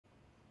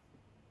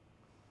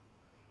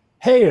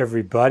Hey,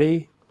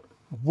 everybody.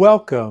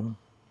 Welcome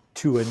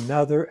to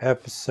another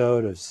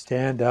episode of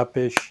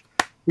Standupish.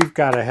 We've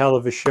got a hell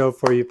of a show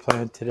for you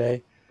planned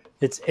today.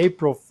 It's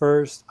April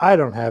 1st. I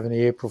don't have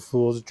any April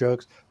Fool's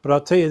jokes, but I'll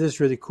tell you this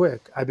really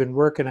quick. I've been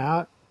working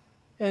out,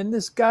 and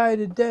this guy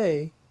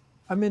today,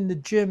 I'm in the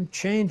gym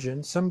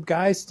changing. Some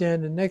guy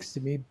standing next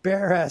to me,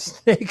 bare ass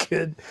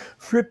naked,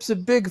 rips a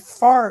big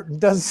fart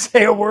and doesn't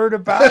say a word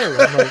about it.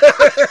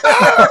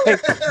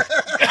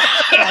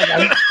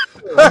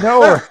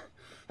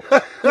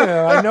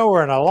 I know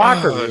we're in a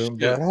locker room,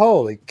 but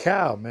holy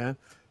cow, man.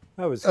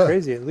 That was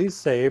crazy. At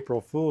least say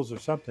April Fools or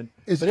something.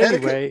 Is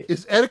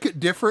etiquette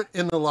different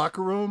in the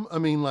locker room? I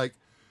mean, like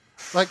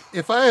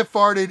if I had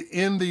farted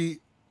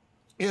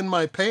in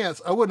my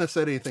pants, I wouldn't have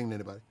said anything to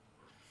anybody.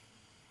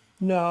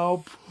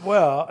 No,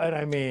 well, and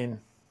I mean,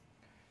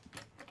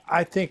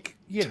 I think,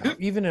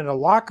 even in a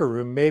locker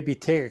room, maybe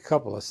take a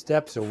couple of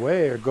steps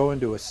away or go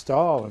into a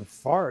stall and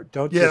fart.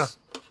 Don't just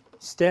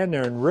stand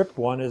there and rip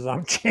one as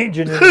I'm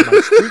changing into my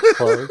street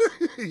clothes.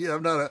 Yeah,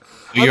 I'm not a...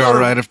 Are you all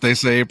right if they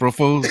say April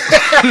Fools?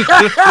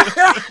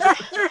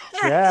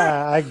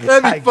 Yeah,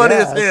 that'd be funny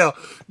as hell.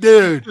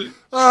 Dude,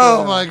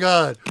 oh my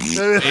God.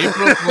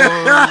 April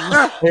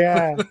Fools.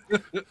 Yeah,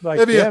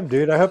 like, damn,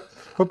 dude, I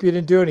hope you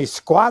didn't do any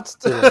squats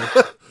today.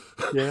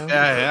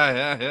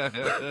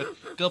 Yeah.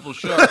 Couple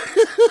shots.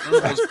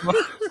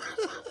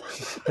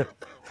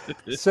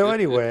 So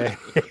anyway,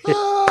 it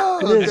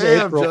is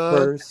April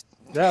 1st.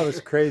 That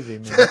was crazy,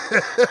 man.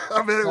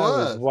 I bet it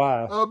was.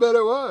 Wow. I bet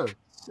it was.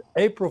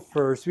 April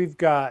 1st, we've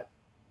got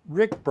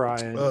Rick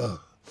Bryan,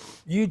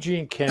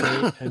 Eugene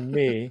Kenny, and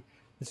me.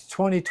 It's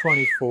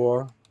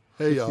 2024.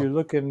 Hey, y'all. If you're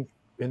looking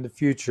in the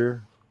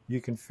future,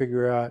 you can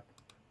figure out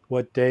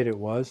what date it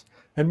was.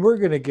 And we're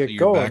going to get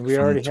going. We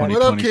already have.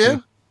 What up,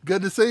 Ken?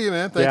 Good to see you,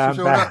 man. Thanks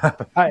for showing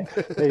up.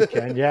 Hey,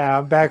 Ken. Yeah,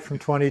 I'm back from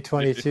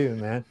 2022,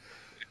 man.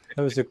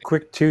 That was a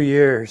quick 2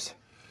 years.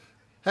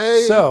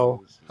 Hey,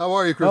 so how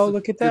are you, Krista? Oh,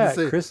 look at that,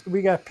 Krista.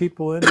 We got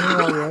people in here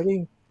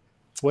already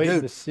waiting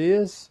to see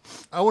us.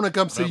 I want to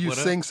come see you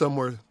sing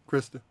somewhere,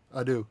 Krista.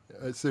 I do.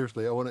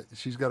 Seriously, I want to.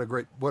 She's got a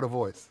great. What a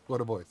voice.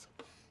 What a voice.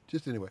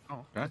 Just anyway.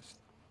 Oh, okay.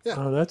 Yeah.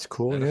 Oh, that's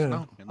cool.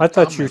 Yeah. I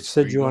thought you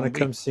said you want to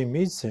come see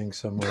me sing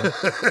somewhere.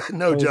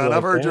 No, John.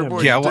 I've heard your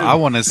voice. Yeah, I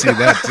want to see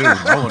that too.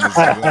 I want to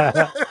see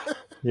that.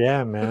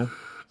 Yeah, man.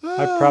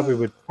 I probably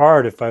would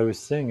fart if I was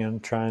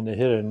singing, trying to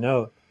hit a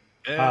note.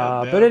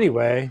 But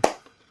anyway.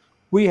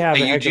 We have a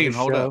heck of a show.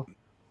 Hold up.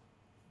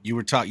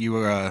 You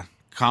were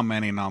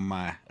commenting on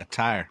my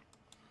attire.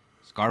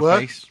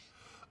 Scarface.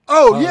 What?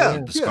 Oh, yeah.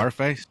 The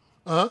Scarface.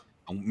 Uh-huh.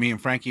 Me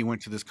and Frankie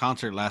went to this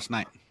concert last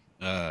night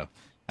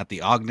at the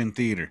Ogden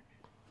Theater.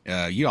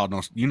 You all know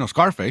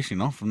Scarface,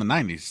 from the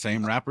 90s.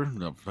 Same rapper.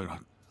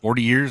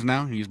 40 years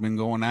now. He's been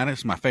going at it.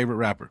 It's my favorite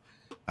rapper.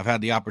 I've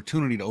had the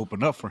opportunity to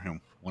open up for him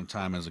one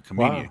time as a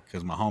comedian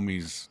because my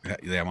homies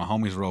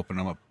were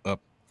opening up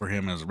for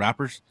him as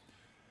rappers.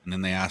 And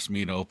then they asked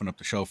me to open up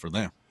the show for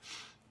them.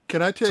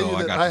 Can I tell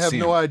you that I have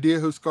no idea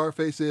who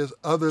Scarface is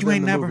other than you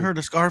ain't never heard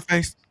of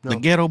Scarface? No. The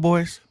Ghetto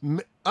Boys?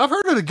 I've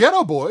heard of the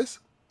Ghetto Boys.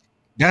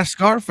 That's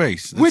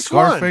Scarface. Which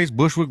Scarface, one?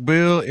 Bushwick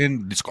Bill,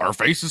 and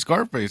Scarface is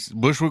Scarface.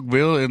 Bushwick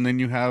Bill, and then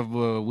you have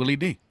Willie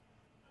D.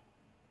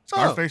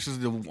 Scarface is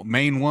the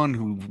main one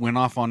who went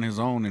off on his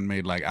own and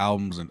made like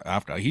albums, and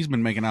after he's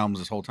been making albums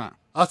this whole time.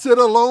 I sit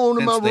alone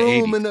in my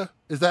room,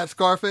 is that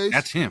Scarface?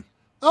 That's him.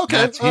 Okay,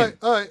 that's him.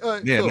 All right.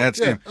 Yeah, cool. That's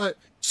him. All right.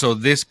 So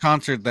this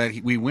concert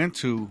that we went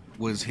to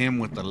was him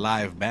with the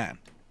live band.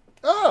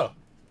 Oh.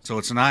 So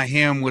it's not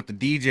him with the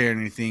DJ or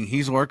anything.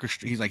 He's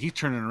he's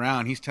turning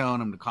around. He's telling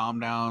him to calm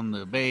down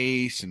the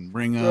bass and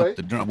bring up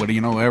the drum,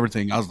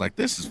 everything. I was like,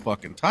 this is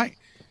fucking tight.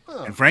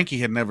 Oh. And Frankie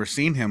had never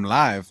seen him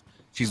live.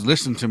 She's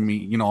listened to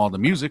me, all the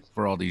music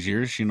for all these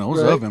years. She knows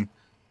of him.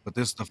 But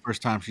this is the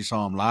first time she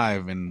saw him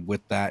live, and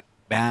with that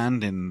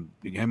band and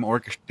him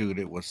orchestrated,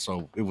 it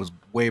was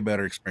way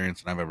better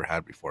experience than I've ever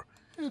had before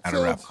at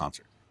a rap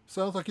concert.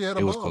 Sounds like you had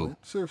a ball. Was cool. Man.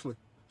 Seriously.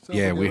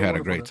 Yeah, we had a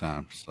great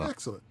time. So.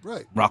 Excellent.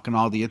 Right. Rocking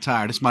all the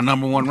attire. This is my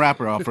number one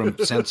rapper from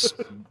since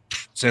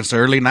the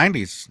early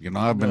 90s.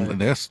 I've been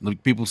this.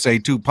 People say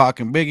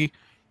Tupac and Biggie.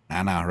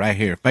 Nah, right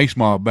here. Face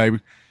Mob, baby.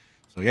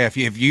 So yeah,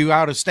 if you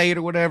out of state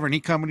or whatever and he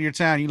coming to your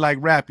town, you like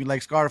rap, you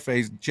like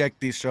Scarface, check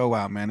this show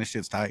out, man. This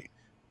shit's tight.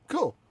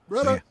 Cool.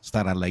 Right on. Just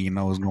thought I'd let you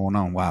know what's going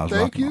on while I was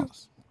rocking all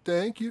this.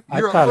 Thank you.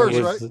 You're up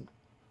first, right?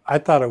 I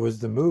thought it was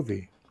the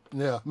movie.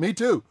 Yeah, me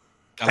too.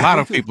 A lot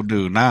of people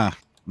do. Nah,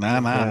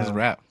 it's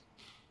rap.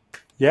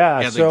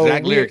 Yeah, the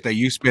exact lyric that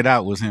you spit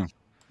out was him.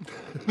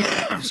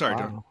 Sorry,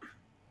 John.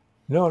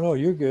 No,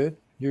 you're good.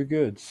 You're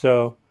good.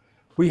 So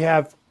we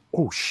have,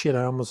 oh shit,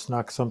 I almost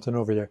knocked something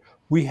over there.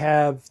 We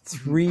have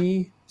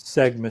 3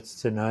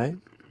 segments tonight.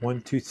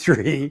 1, 2,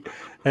 3.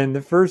 And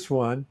the first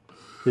one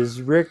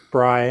is Rick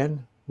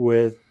Bryan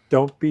with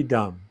Don't Be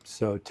Dumb.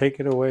 So take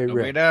it away, Don't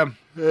Rick. Be Dumb.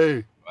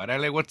 Hey.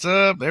 What's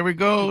up? There we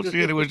go.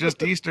 Shit, it was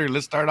just Easter.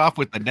 Let's start off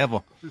with the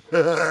devil.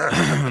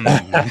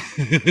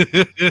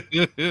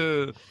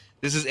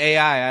 This is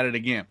AI at it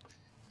again.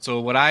 So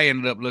what I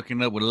ended up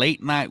looking up was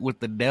Late Night with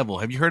the Devil.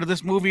 Have you heard of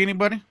this movie,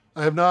 anybody?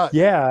 I have not.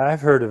 Yeah,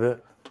 I've heard of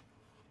it.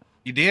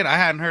 You did? I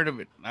hadn't heard of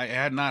it. I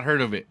had not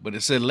heard of it, but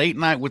it said Late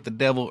Night with the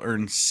Devil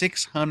earned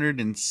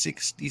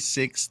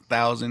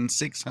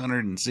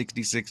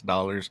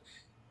 $666,666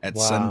 at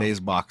Wow. Sunday's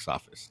box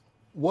office.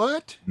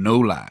 What? No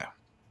lie.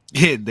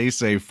 Yeah, they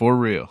say for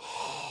real.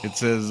 It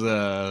says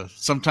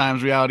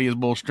sometimes reality is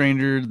both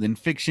stranger than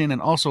fiction,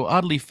 and also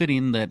oddly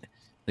fitting that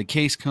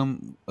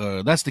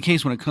that's the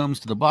case when it comes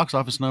to the box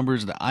office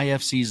numbers. The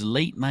IFC's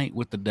Late Night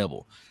with the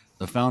Devil,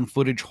 the found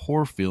footage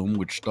horror film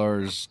which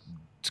stars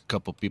a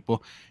couple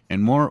people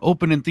and more,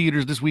 opened in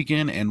theaters this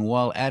weekend. And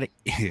while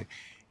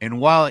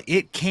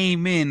it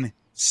came in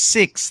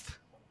 6th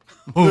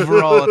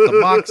overall at the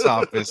box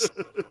office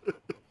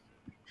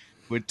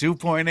with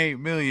 2.8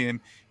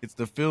 million, it's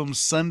the film's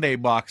Sunday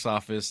box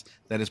office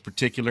that is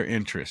particular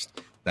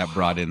interest. That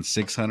brought in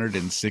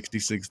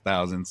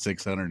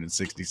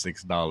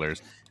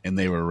 $666,666, and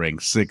they were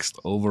ranked 6th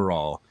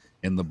overall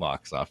in the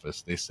box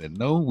office. They said,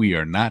 "No, we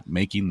are not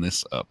making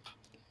this up."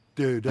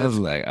 Dude, I was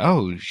like,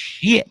 "Oh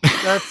shit!"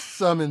 That's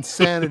some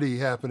insanity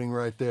happening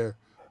right there.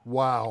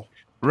 Wow.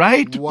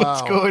 Right? Wow.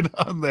 What's going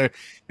on there?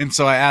 And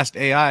so I asked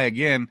AI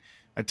again.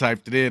 I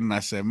typed it in and I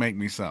said, "Make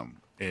me something,"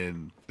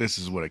 and this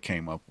is what it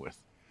came up with.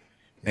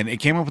 And it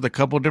came up with a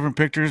couple of different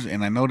pictures,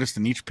 and I noticed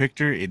in each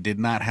picture it did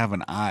not have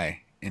an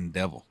eye in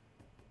Devil.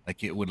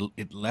 Like it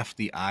left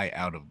the eye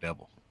out of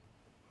Devil,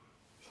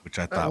 which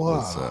I thought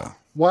was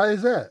why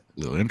is that? a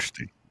little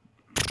interesting.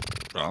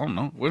 I don't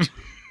know. What?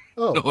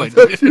 Oh, No I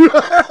idea.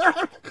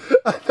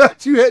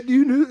 thought you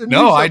knew.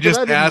 No, I just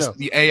didn't asked know.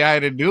 the AI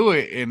to do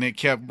it, and it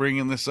kept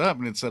bringing this up,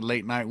 and it said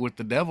Late Night with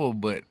the Devil,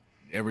 but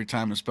every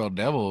time it spelled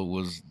Devil, it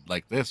was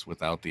like this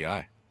without the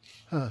eye.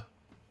 Huh.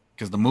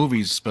 Because the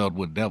movie's spelled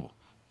with Devil,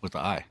 with the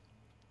eye.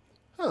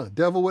 Huh.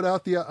 Devil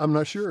without the eye. I'm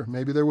not sure.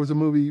 Maybe there was a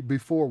movie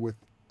before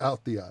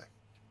without the eye.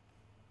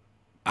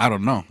 I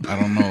don't know. I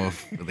don't know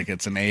if like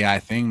it's an AI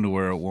thing to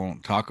where it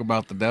won't talk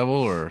about the devil,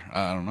 or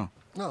I don't know.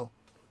 No.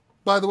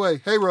 By the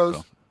way, hey Rose.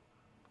 So,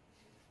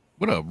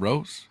 what up,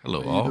 Rose?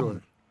 Hello, How you all.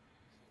 doing?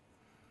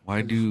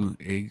 Why do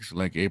eggs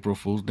like April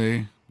Fool's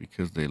Day?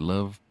 Because they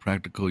love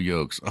practical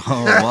yolks.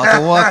 Oh,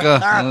 waka waka.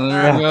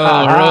 There you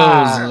go,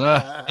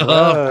 Rose.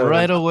 Up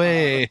right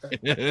away.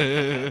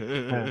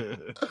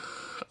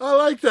 I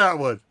like that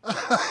one.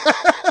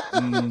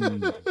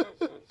 Mm.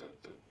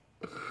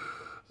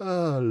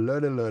 Oh,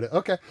 lordy.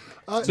 Okay.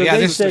 So Yeah,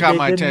 they this said got they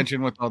my didn't-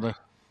 attention with all the.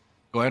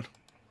 Go ahead.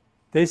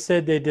 They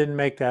said they didn't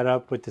make that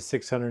up with the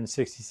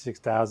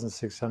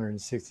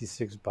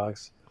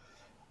 $666,666.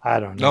 I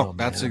don't know. No,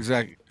 that's man.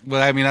 exactly.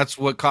 Well, I mean, that's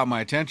what caught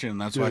my attention.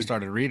 That's why I Dude.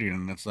 started reading,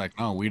 and it's like,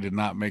 no, we did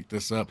not make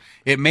this up.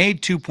 It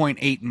made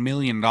 $2.8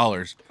 million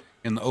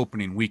in the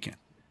opening weekend,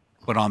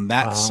 but on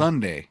that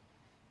Sunday,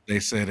 they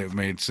said it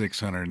made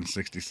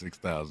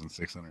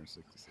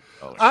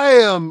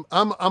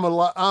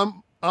 $666,666.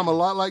 I'm a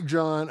lot like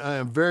John. I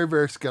am very,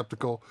 very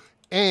skeptical.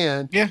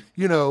 And Yeah.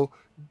 you know,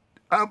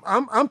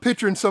 I'm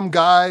picturing some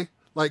guy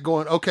like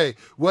going, okay,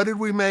 what did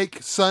we make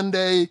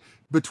Sunday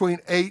between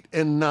 8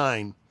 and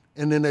 9?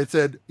 And then they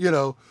said,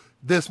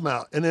 this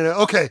amount. And then,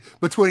 okay,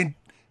 between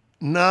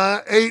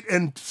 8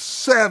 and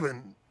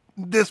 7,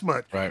 this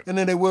much. Right. And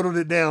then they whittled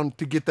it down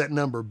to get that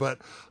number. But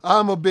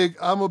I'm a big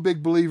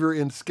believer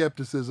in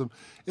skepticism.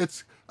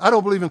 I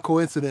don't believe in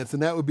coincidence,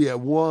 and that would be a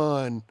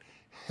one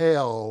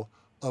hell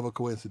of a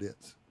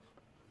coincidence.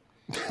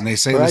 And they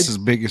say this is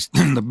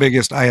the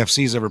biggest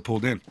IFC's ever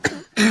pulled in.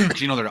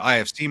 You know, they're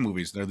IFC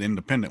movies. They're the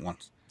independent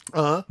ones.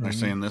 Uh-huh. They're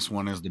saying this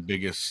one is the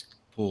biggest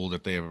pull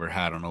that they ever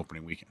had on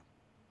opening weekend.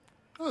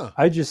 Huh.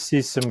 I just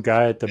see some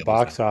guy at the Yeah,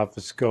 box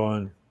office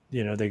going,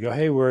 they go,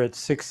 hey, we're at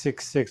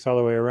 666 all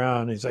the way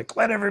around. He's like,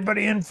 let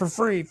everybody in for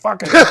free.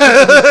 Fuck it.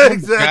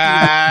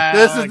 Exactly.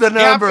 This is the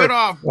number. Cap it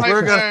off.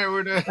 We're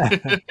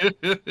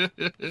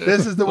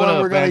This is the What one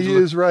up, we're going to Angela?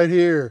 use right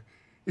here.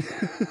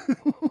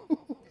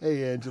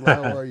 Hey, Angela,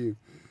 how are you?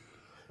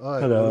 All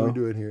right, Hello. what are we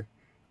doing here?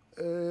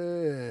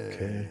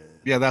 Okay.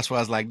 Yeah, that's why I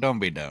was like, don't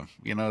be dumb.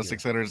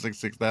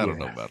 666. I don't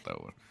know about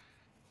that one.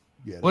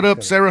 Yeah, What that's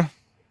up, Sarah?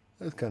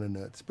 That's kind of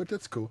nuts, but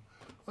that's cool.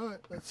 All right,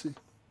 let's see.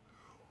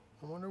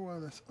 I wonder why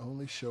that's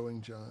only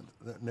showing John.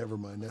 Never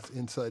mind. That's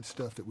inside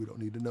stuff that we don't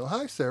need to know.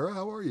 Hi, Sarah.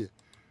 How are you?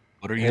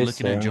 What are you Hey,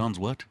 looking at, Sarah. John's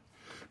what?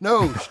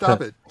 No,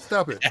 stop it.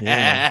 Stop it.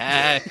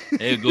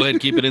 Hey, go ahead,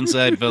 keep it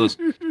inside, fellas.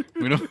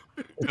 We know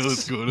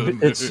what's going on.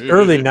 It's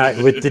early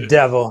night with the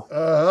devil.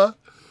 Uh-huh.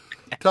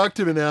 Talk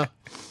to me now.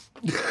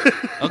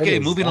 Okay,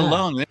 is moving that?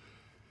 along.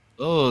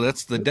 Oh,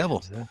 that's the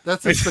devil.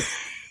 That's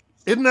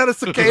isn't that a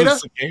cicada?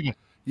 Cicada.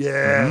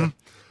 Yeah. Mhm.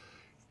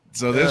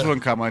 So this one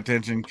caught my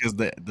attention because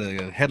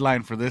the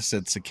headline for this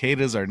said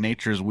cicadas are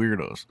nature's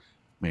weirdos.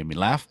 Made me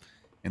laugh.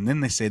 And then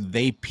they said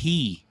they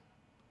pee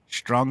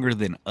stronger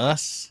than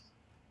us,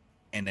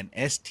 and an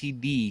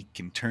STD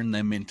can turn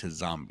them into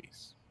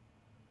zombies.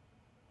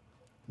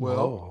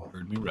 Well,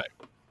 Heard me right.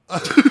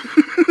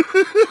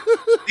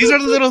 These are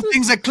the little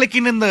things that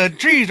clicking in the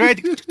trees, right?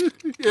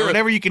 Or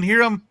whatever, you can hear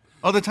them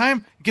all the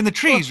time. In the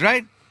trees,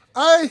 right?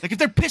 Like if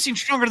they're pissing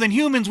stronger than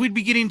humans, we'd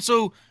be getting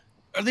so.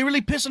 Are they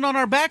really pissing on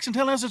our backs and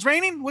telling us it's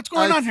raining? What's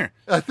going on here?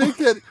 I think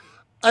that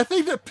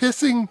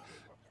pissing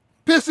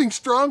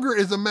stronger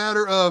is a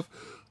matter of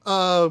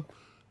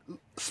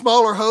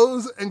smaller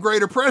hose and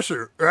greater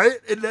pressure, right?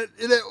 It's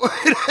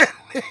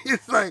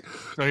like,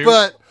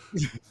 but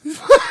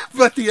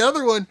the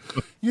other one,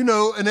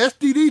 an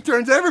STD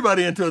turns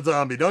everybody into a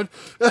zombie.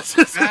 That's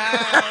just.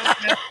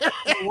 That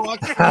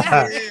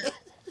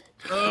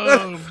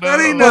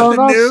ain't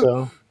nothing new.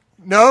 So.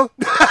 No?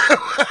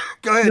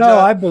 Go ahead, No,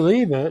 John. I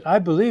believe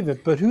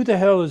it. But who the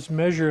hell is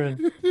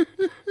measuring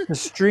the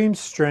stream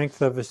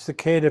strength of a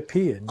cicada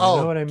peeing? You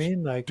know what I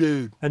mean? Like,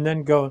 dude. And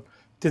then do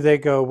they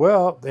go,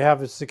 well, they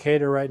have a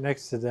cicada right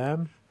next to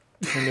them,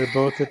 and they're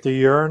both at the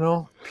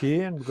urinal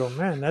peeing? Go,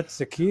 man, that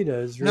cicada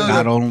is really...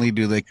 Not only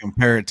do they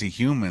compare it to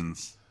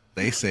humans,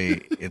 they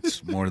say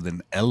it's more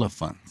than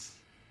elephants.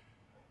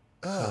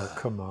 Oh,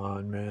 come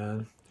on,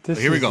 man.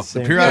 Here we go.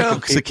 The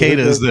periodical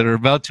cicadas that are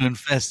about to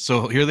infest.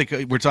 So here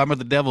we're talking about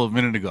the devil a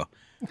minute ago.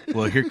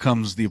 Well, here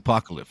comes the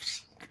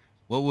apocalypse.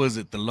 What was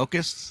it? The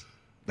locusts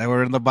that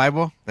were in the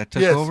Bible that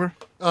took over?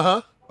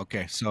 Uh-huh.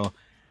 Okay, so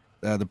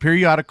the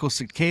periodical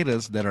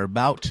cicadas that are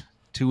about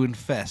to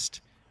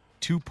infest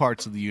 2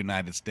 parts of the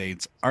United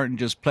States aren't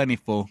just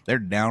plentiful, they're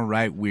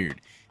downright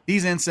weird.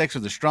 These insects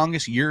are the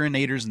strongest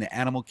urinators in the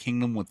animal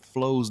kingdom, with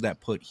flows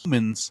that put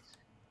humans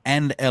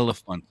and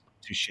elephants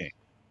to shame.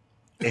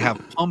 They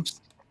have pumps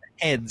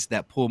heads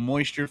that pull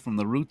moisture from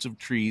the roots of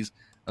trees,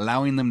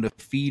 allowing them to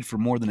feed for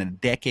more than a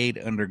decade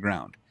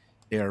underground.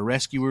 They are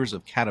rescuers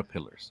of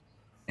caterpillars,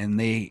 and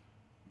they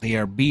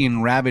are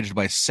being ravaged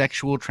by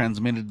sexual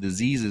transmitted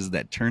diseases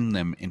that turn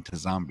them into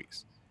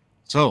zombies.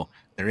 So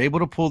they're able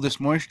to pull this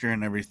moisture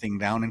and everything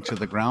down into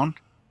the ground,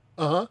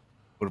 but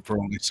for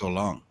only so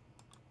long.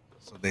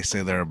 So they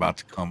say they're about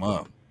to come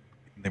up.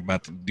 They're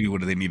about to do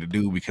what they need to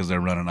do because they're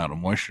running out of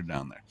moisture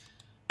down there.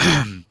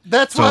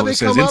 That's why they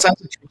come up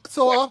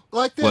so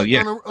like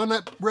that, on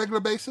that regular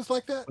basis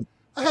like that.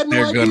 I had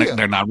no idea.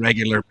 They're not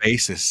regular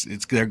basis.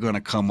 They're gonna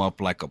come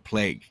up like a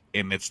plague,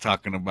 and it's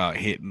talking about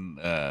hitting.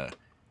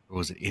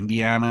 Was it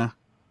Indiana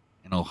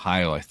and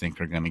Ohio? I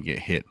think are gonna get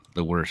hit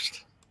the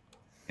worst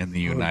in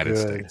the United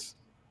States.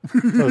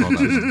 I'm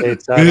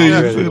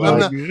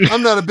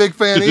not a big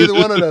fan of either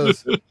one of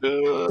those.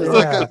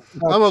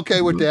 I'm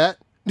okay with that.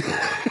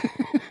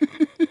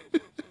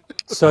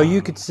 So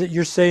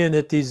you're saying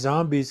that these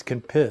zombies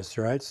can piss,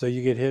 right? So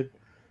you get hit.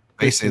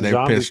 They say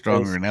they're piss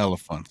stronger than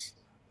elephants.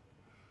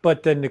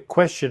 But then the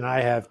question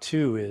I have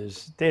too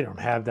is, they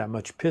don't have that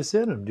much piss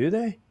in them, do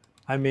they?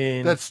 I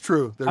mean, that's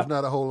true. There's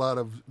not a whole lot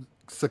of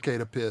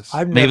cicada piss.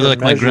 Maybe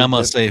like my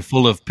grandma say,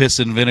 full of piss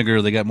and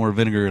vinegar. They got more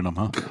vinegar in them,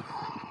 huh?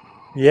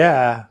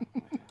 Yeah,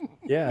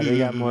 they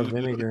got more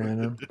vinegar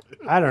in them.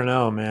 I don't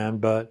know, man,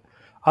 but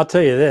I'll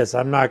tell you this: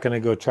 I'm not going to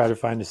go try to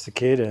find a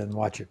cicada and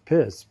watch it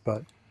piss,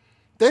 but.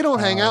 They don't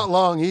hang out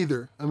long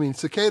either. I mean,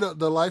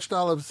 the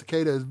lifestyle of a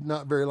cicada is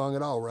not very long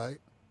at all, right?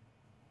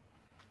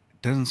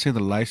 It doesn't say the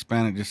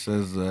lifespan. It just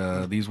says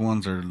these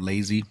ones are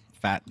lazy,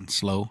 fat, and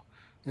slow.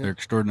 Yeah. They're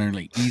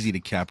extraordinarily easy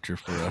to capture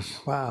for us.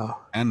 Wow.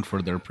 And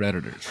for their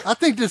predators. I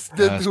think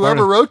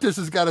whoever wrote this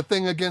has got a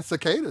thing against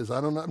cicadas.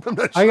 I don't know. I'm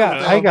not sure.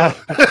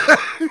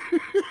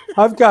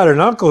 I've got an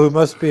uncle who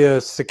must be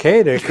a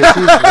cicada because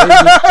he's lazy,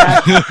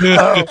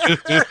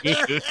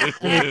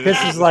 and he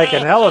pisses like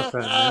an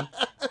elephant, man.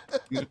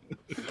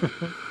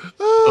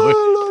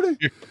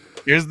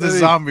 Here's the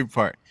zombie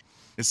part.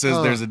 It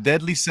says there's a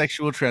deadly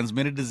sexual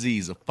transmitted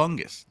disease, a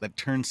fungus, that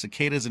turns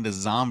cicadas into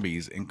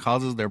zombies and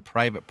causes their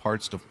private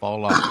parts to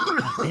fall off.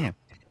 God damn.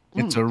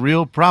 It's a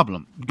real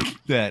problem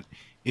that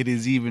it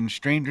is even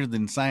stranger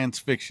than science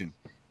fiction.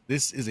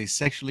 This is a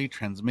sexually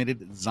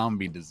transmitted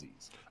zombie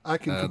disease. I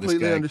can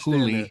completely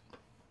understand that.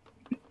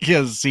 He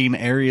has seen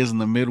areas in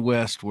the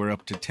Midwest where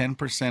up to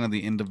 10% of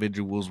the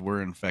individuals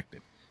were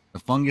infected. The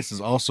fungus is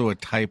also a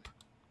type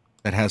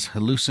that has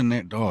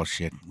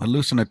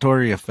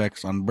hallucinatory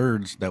effects on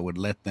birds that would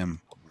let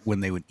them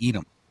when they would eat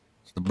them.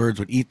 So the birds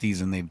would eat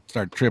these and they'd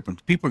start tripping.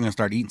 People are going to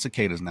start eating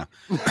cicadas now.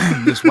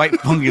 This white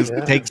fungus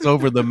takes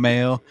over the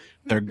male.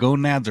 Their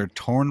gonads are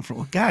torn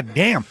from... God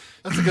damn.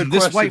 That's a good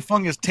This question. white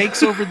fungus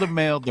takes over the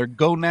male. Their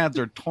gonads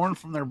are torn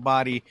from their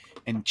body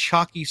and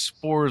chalky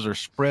spores are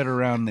spread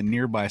around the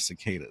nearby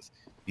cicadas.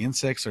 The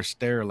insects are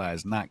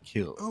sterilized, not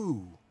killed.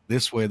 Ooh.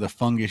 This way, the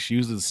fungus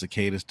uses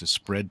cicadas to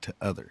spread to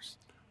others.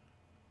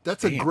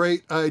 That's a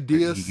great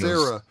idea,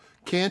 Sarah.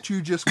 Can't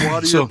you just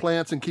water your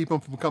plants and keep them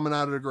from coming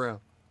out of the ground?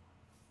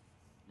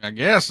 I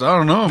guess. I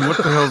don't know what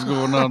the hell's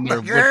going on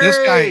there. But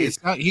this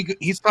guy,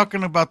 he's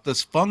talking about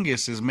this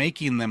fungus is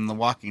making them the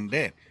Walking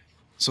Dead.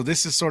 So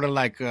this is sort of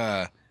like,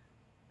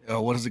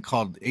 what is it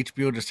called?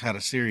 HBO just had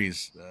a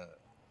series, The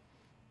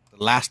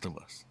Last of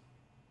Us.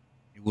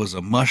 It was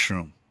a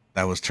mushroom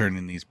that was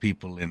turning these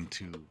people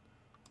into,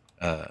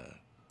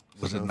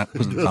 was it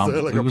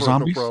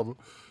zombies? Problem.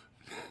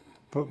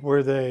 But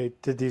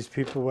did these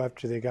people,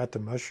 after they got the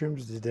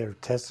mushrooms, did their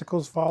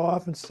testicles fall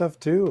off and stuff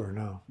too, or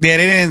no? Yeah,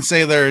 they didn't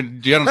say their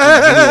genitals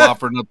blew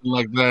off or nothing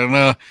like that.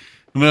 No.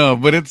 No,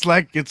 but it's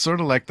sort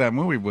of like that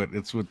movie, but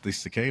it's with the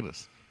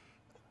cicadas.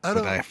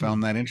 I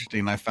found that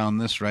interesting. I found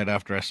this right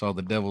after I saw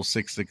The Devil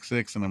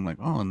 666, and I'm like,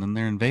 oh, and then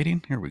they're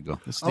invading? Here we go.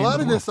 A lot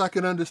of this I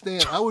can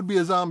understand. I would be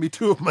a zombie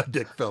too if my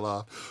dick fell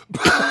off.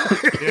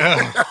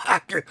 Yeah.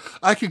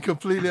 I can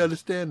completely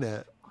understand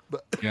that.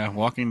 But yeah,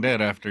 Walking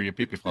Dead after your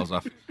pee-pee falls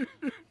off.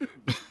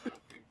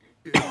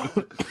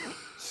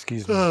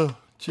 Excuse me. Oh,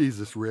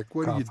 Jesus, Rick.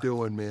 What are you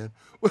doing, man?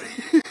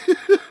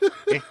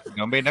 Hey,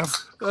 don't be dumb.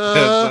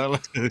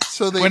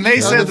 So when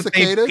they said that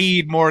cicadas? they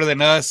peed more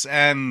than us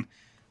and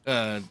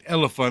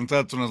elephants,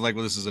 that's when I was like,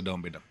 well, this is a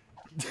don't be dumb.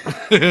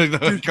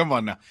 Come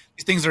on now.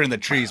 These things are in the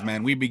trees,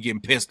 man. We be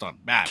getting pissed on.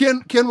 Bad.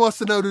 Ken wants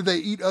to know, do they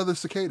eat other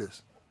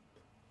cicadas?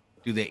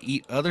 Do they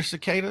eat other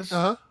cicadas?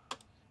 Uh-huh.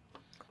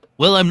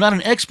 Well, I'm not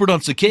an expert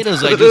on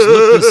cicadas. I just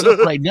looked this up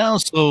right now.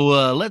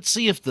 So let's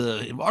see if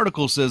the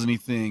article says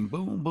anything.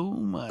 Boom,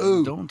 boom. I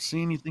don't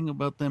see anything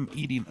about them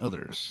eating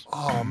others.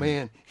 Oh,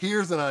 man.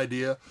 Here's an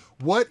idea.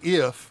 What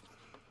if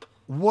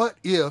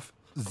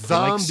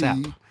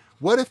zombie,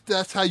 what if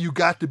that's how you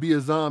got to be a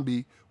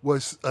zombie,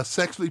 was a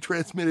sexually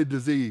transmitted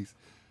disease?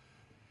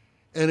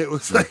 And it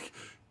was like,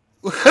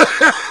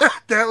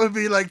 that would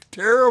be like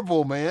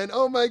terrible, man.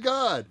 Oh, my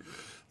God.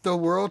 The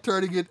world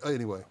turned to get,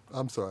 anyway,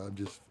 I'm sorry.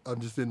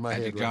 I'm just in my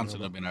head. Magic Johnson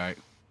would have been all right.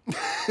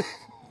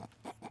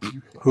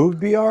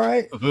 Who'd be all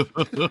right?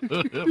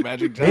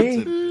 Magic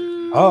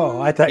Johnson. Oh,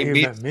 I thought you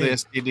He meant me.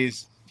 beats it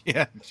is.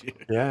 Yeah.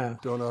 Yeah.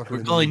 Don't offer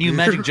We're calling you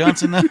Magic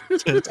Johnson now.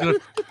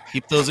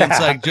 Keep those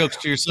inside jokes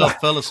to yourself,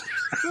 fellas.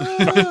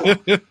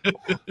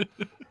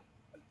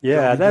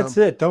 Yeah, that's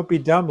it. Don't be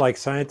dumb like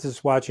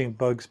scientists watching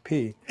bugs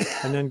pee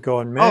and then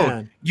going,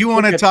 man. Oh, you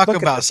want to talk look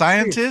at about the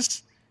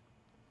scientists?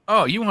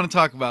 Oh, you want to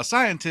talk about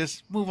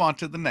scientists? Move on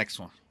to the next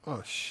one.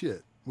 Oh,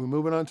 shit. We're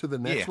moving on to the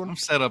next one? I'm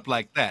set up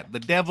like that. The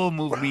devil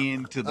moved me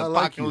into the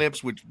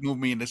apocalypse, which moved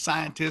me into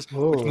scientists,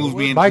 which Oh, moved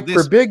me into Mike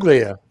this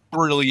Birbiglia.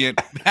 brilliant.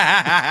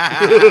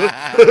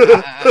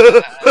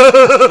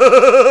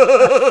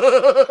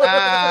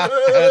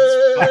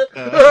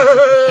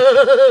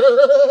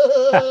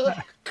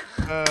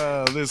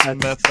 This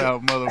nuts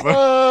out motherfucker.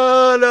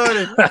 Oh,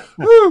 Lordy.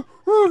 Woo,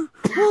 woo,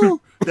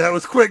 woo. That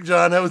was quick,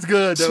 John. That was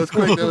good. That was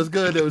quick. That was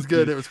good. That was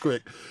good. That was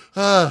quick.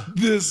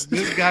 This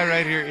guy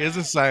right here is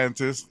a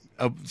scientist.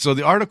 So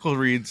the article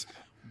reads,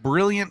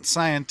 brilliant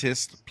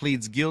scientist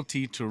pleads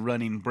guilty to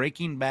running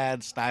Breaking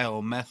Bad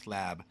style meth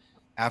lab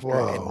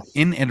after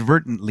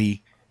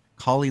inadvertently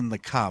calling the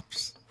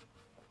cops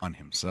on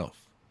himself.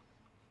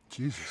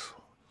 Jesus.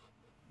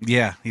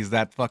 Yeah, he's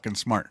that fucking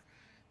smart.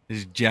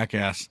 He's a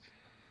jackass.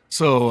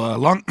 So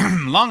Long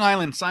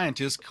Island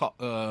scientists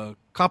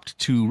copped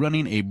to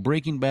running a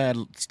Breaking Bad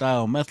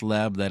style meth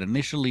lab that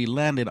initially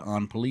landed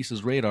on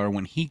police's radar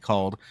when he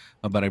called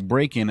about a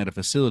break-in at a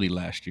facility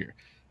last year.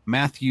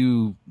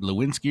 Matthew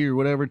Lewinsky or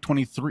whatever,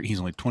 23. He's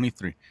only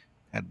 23.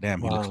 God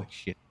damn, he looks like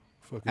shit.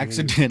 Fucking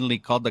Accidentally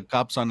called the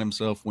cops on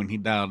himself when he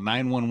dialed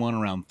 911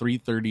 around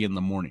 3:30 in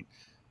the morning.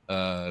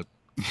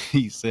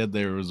 He said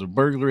there was a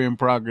burglary in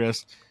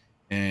progress,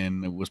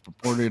 and it was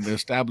purported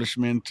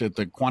establishment at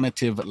the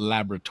Quantitative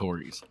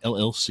Laboratories,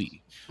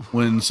 LLC.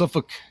 When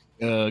Suffolk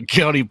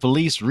County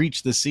Police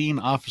reached the scene,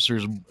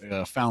 officers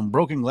found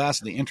broken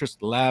glass at the entrance to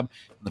the lab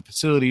and the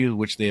facility,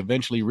 which they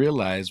eventually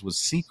realized was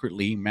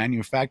secretly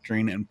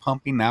manufacturing and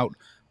pumping out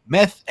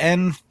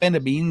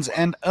methamphetamines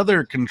and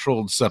other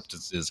controlled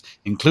substances,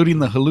 including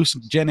the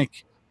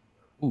hallucinogenic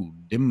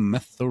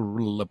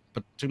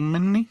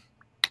dimethyltryptamine.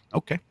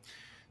 Okay.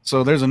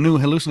 So there's a new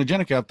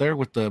hallucinogenic out there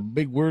with the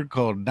big word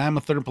called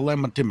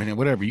dimethyltryptamine,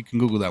 whatever. You can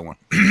Google that one.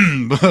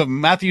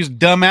 Matthew's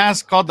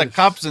dumbass called the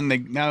cops, and they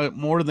now have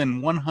more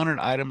than 100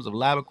 items of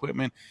lab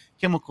equipment,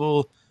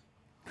 chemical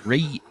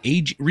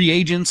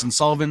reagents, and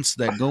solvents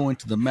that go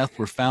into the meth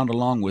were found,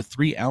 along with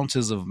 3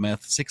 ounces of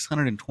meth,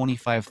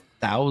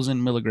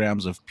 625,000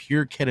 milligrams of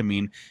pure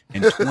ketamine,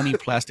 and 20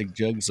 plastic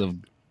jugs of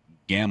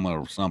gamma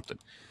or something,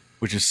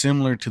 which is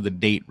similar to the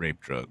date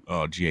rape drug,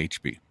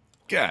 GHB.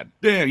 God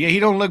damn. Yeah, he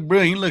don't look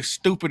brilliant. He looks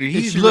stupid.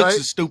 He looks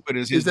as stupid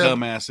as his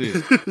dumb ass is.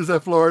 Is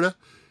that Florida?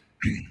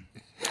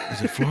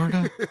 Is it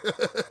Florida?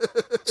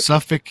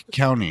 Suffolk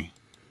County.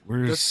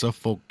 Where is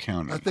Suffolk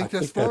County? I think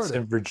that's Florida. That's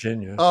in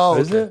Virginia. Oh,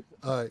 is it?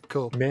 All right,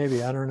 cool.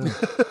 Maybe. I don't know.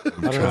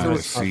 I'm trying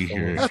to see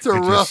here. That's a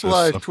rough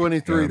life,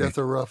 23. That's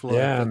a rough life.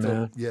 Yeah, that's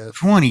man. Yeah.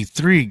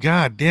 23.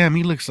 God damn,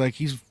 he looks like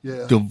he's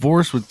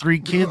divorced with 3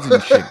 kids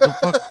and shit. Go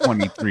fuck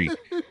 23.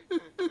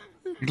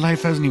 Your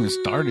life hasn't even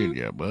started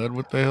yet, bud.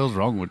 What the hell's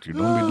wrong with you?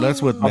 Don't be.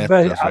 That's what meth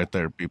does right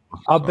there, people.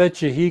 I'll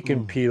bet you he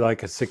can pee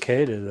like a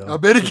cicada, though. I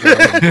bet he can.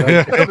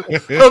 I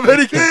bet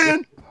he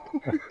can.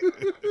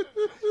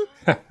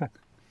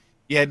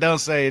 Yeah, don't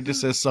say it.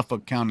 Just says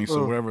Suffolk County,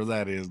 so wherever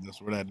that is, that's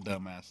where that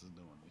dumbass is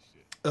doing this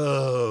shit.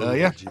 Oh,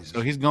 yeah. Jesus.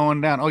 So he's going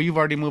down. Oh, you've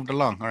already moved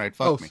along. All right,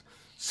 fuck me.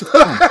 So,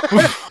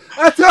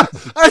 I thought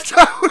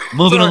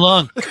Moving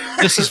along.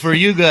 This is for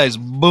you guys.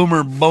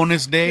 Boomer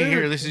bonus day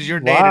here. This is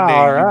your day today,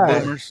 all right. you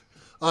boomers.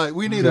 All right,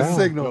 we need a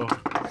signal.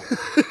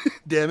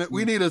 Damn it,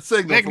 we need a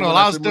signal.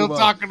 I was still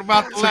talking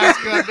about the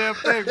last goddamn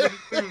thing.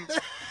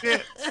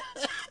 Shit.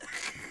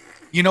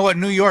 You know what?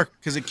 New York,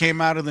 because it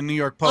came out of the New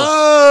York Post.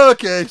 Oh,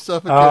 okay.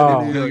 Suffolk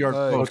County, New York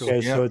All right, Post. cool.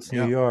 Okay, so it's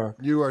New York.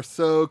 You are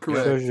so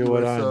correct. Shows you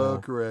what I know.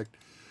 Correct.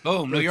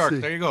 Oh, New Let's York. see.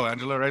 There you go,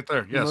 Angela, right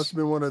there. You must Yes. have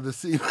been one of the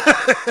C.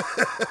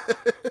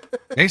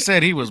 They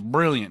said he was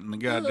brilliant in the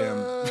goddamn.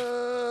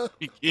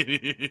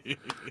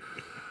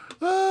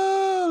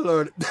 Oh,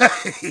 Lord.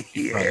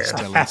 Yeah.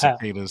 Selling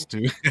cicadas,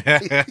 too.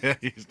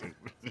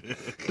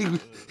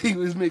 he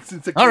was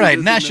mixing cicadas. All right,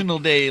 in National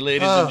Day,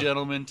 ladies and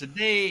gentlemen.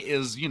 Today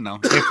is,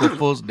 April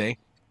Fool's Day.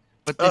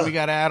 But then we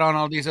got to add on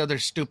all these other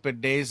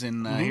stupid days.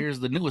 And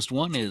here's the newest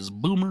one is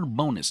Boomer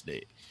Bonus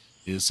Day.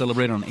 It is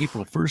celebrated on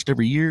April 1st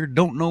every year.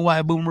 Don't know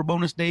why Boomer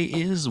Bonus Day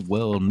is?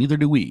 Well, neither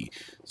do we.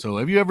 So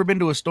have you ever been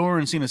to a store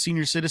and seen a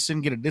senior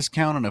citizen get a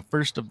discount on the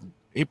 1st of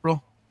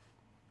April?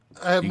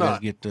 I have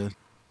not. You guys get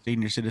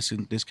senior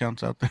citizen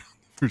discounts out there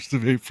 1st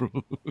of April?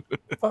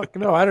 Fuck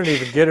no, I don't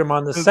even get them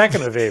on the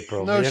 2nd of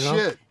April. No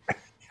shit.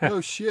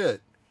 No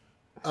shit.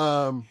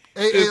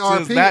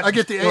 AARP, I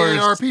get the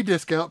AARP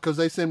discount because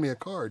they send me a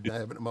card and I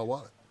have it in my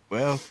wallet.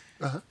 Well,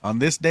 on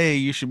this day,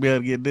 you should be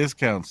able to get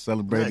discounts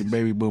celebrating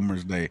Baby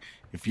Boomers Day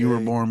if you were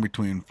born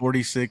between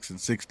 46 and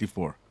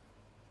 64.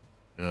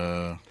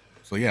 So,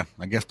 yeah,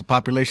 I guess the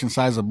population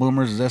size of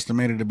boomers is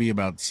estimated to be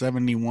about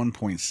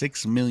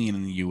 71.6 million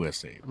in the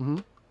USA.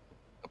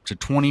 Up to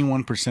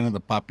 21% of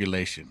the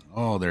population.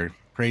 Oh, they're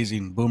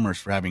praising boomers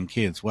for having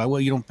kids. Why?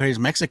 Well, you don't praise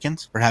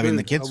Mexicans for having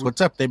the kids.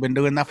 What's up? They've been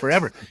doing that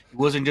forever. It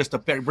wasn't just a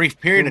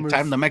brief period of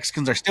time. The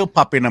Mexicans are still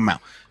popping them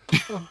out.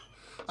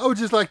 I would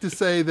just like to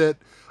say that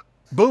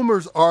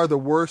boomers are the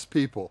worst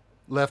people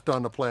left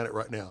on the planet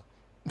right now.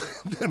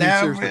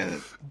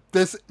 Seriously.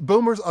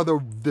 Boomers are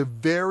the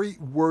very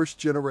worst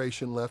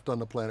generation left on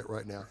the planet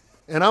right now.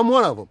 And I'm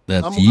one of them.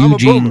 That's I'm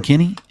Eugene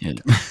Kenny. Yeah.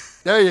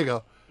 There you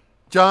go.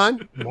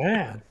 John,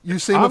 man, you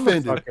seem I'm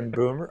offended. A fucking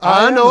boomer.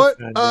 I know it.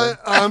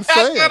 I'm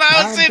saying. That's what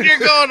I was sitting here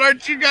going,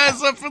 aren't you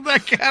guys up for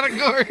that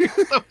category?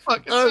 What the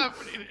fuck is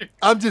happening here?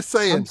 I'm just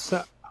saying.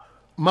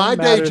 My I'm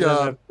day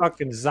job. A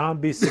fucking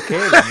zombie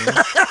cicada,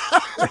 man.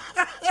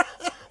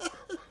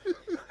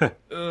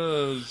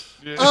 Oh,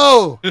 shit.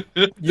 Oh,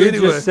 you're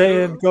just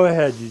saying. Go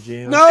ahead,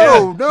 Eugene.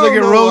 No. Look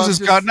at Rose's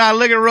comment. Nah,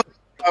 look at Rose's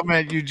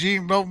comment.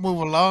 Eugene, don't move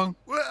along.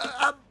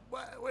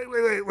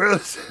 Wait,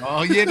 Rose.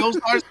 Oh yeah, don't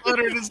start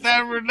stuttering and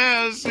stammering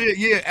now. Shit,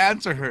 yeah,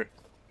 answer her.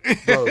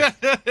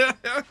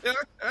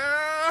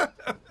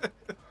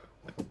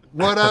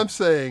 What I'm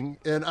saying,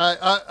 and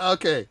I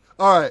okay,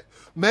 all right.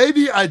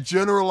 Maybe I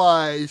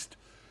generalized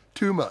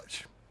too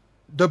much.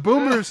 The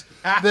boomers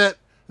that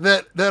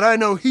I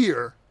know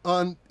here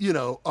on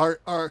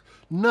are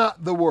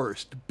not the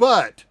worst,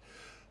 but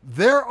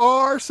there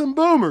are some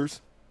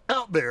boomers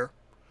out there,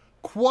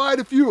 quite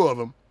a few of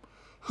them,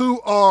 who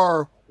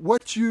are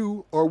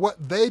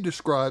what they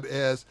describe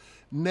as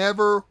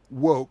never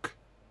woke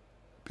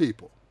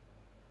people.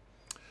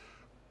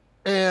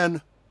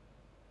 And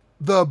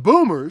the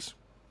boomers,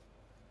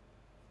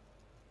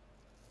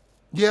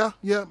 yeah,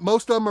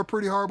 most of them are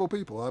pretty horrible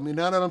people. I mean,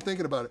 now that I'm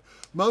thinking about it,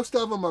 most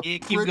of them are. Yeah,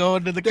 keep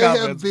going to the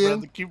comments,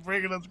 brother. Keep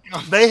bringing up the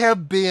comments. They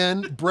have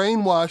been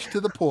brainwashed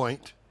to the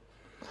point.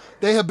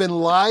 They have been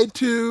lied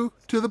to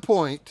the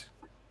point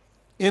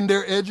in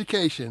their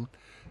education.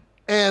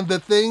 And the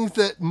things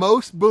that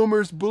most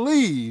boomers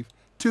believe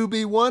to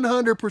be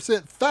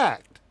 100%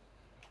 fact,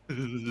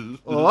 a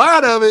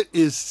lot of it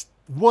is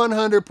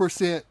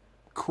 100%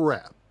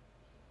 crap.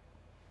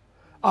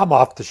 I'm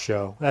off the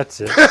show. That's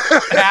it.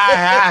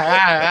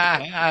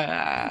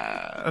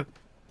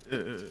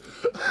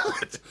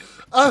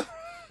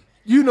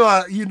 You know,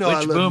 I Which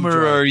love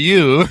boomer are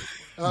you?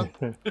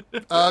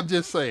 I'm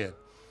just saying.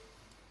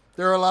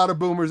 There are a lot of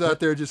boomers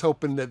out there just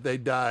hoping that they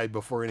die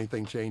before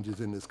anything changes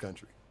in this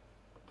country.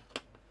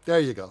 There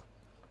you go.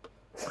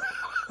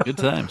 Good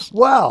times.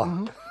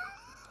 Wow.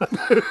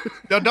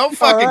 No, don't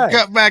fucking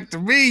cut back to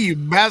me, you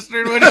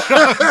bastard.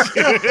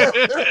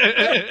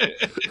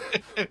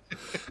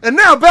 And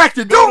now back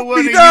to Don't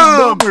Be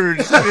Dumb.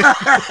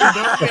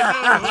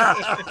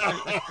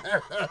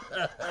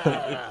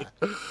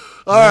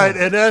 All right,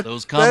 and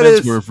those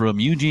comments were from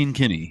Eugene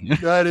Kenny.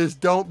 That is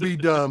Don't Be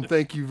Dumb.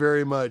 Thank you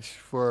very much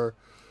for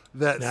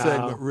that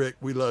segment, Rick.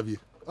 We love you.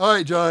 All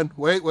right, John.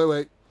 Wait.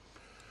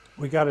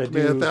 We got to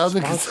do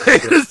 1,000 can say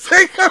the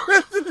same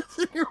residence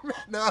in your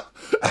man.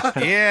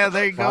 Yeah,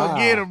 there you go.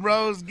 Get him,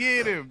 Rose.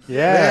 Get him.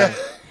 Yeah.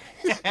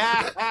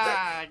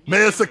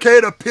 May a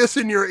cicada piss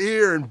in your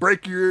ear and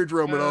break your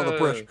eardrum with all the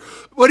pressure.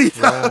 What do you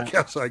think? Okay,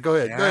 I'm sorry. Go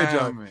ahead. Go ahead,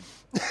 John.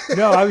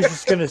 No, I was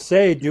just going to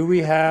say, do we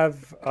have,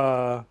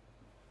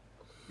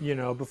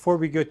 before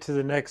we go to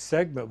the next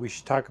segment, we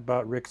should talk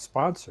about Rick's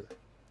sponsor.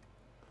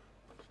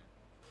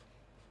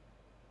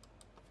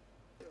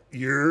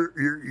 You're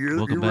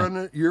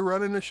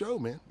running the show,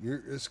 man.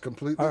 It's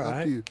completely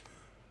up to you.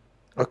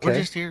 Okay. We're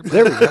just here.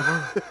 There we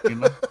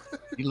go.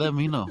 You let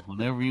me know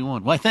whenever you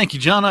want. Why, thank you,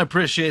 John. I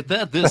appreciate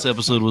that. This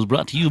episode was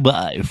brought to you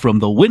by From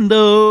the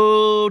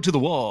Window to the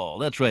Wall.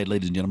 That's right,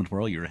 ladies and gentlemen,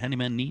 for all your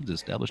handyman needs,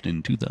 established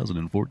in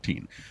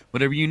 2014.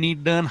 Whatever you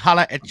need done,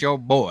 holla at your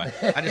boy.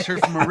 I just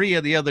heard from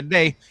Maria the other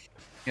day.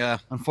 Yeah,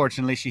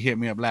 unfortunately, she hit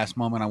me up last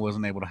moment. I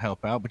wasn't able to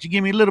help out, but you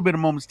give me a little bit of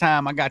moment's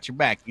time, I got your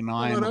back. You know,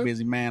 I am a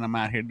busy man. I'm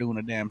out here doing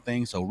a damn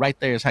thing. So right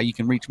there is how you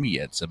can reach me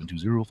at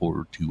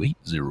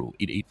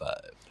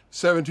 720-428-0885.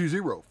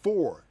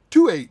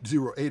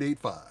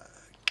 720-428-0885.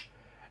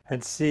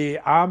 And see,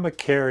 I'm a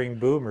caring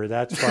boomer.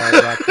 That's why I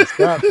got this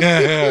up.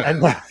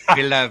 And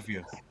We love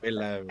you. We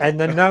love you. And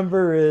the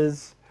number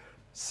is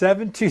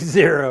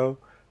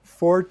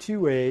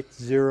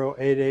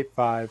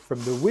 720-428-0885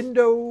 from the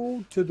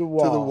window to the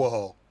wall. To the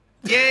wall.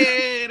 Yeah,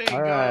 there you go.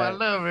 Right. I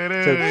love it.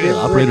 So give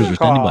operators Rick a are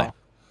standing call. by.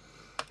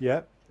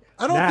 Yep.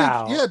 I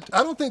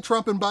don't think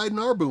Trump and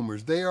Biden are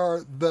boomers. They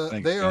are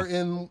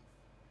in,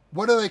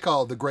 what are they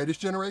called? The greatest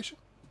generation?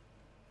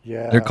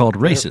 Yeah. They're called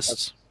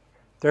racists.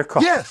 They're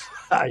called Yes.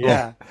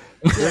 yeah.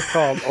 They're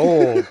called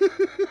old.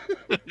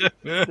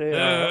 They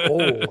are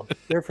old.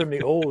 They're from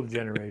the old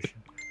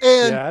generation.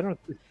 And Yeah, I don't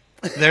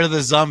They're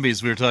the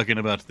zombies we were talking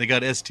about. They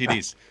got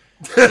STDs.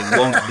 They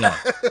won't die.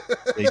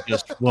 They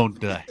just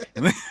won't die.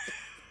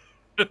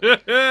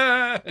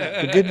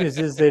 the good news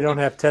is they don't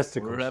have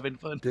testicles. We're having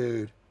fun.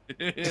 dude.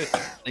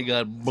 They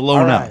got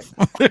blown All out.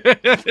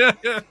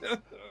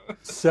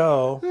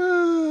 So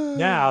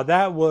now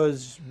that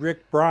was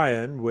Rick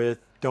Bryan with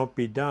Don't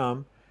Be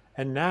Dumb.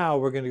 And now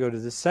we're going to go to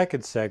the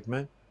second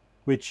segment,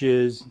 which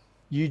is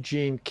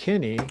Eugene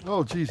Kenny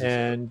Oh, Jesus.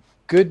 and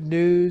good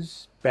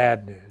news,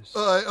 bad news.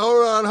 All right,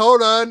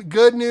 hold on.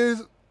 Good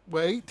news.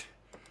 Wait.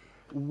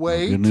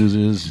 The good news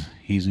is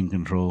he's in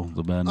control.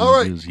 The bad news All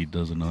right. is he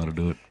doesn't know how to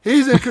do it.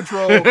 He's in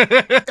control.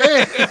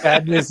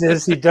 Bad news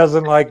is he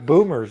doesn't like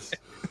boomers.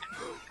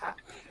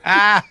 Go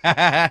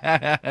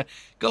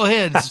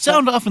ahead,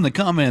 sound off in the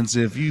comments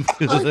if you.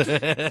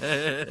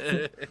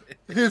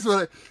 Here's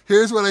what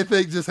I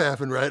think just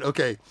happened, right?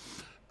 Okay.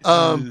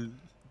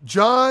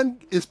 John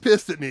is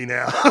pissed at me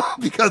now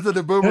because of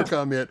the boomer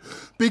comment,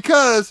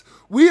 because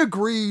we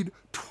agreed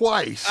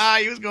twice.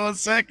 He was going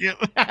second.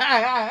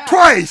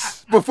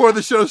 Twice before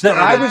the show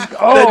started. Okay.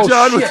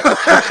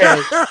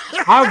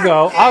 I'll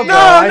go.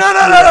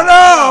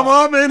 No.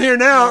 I'm in here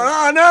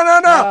now.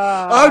 No.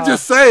 I'm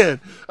just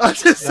saying. I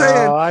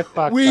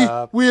fucked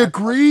up. We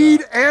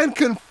agreed and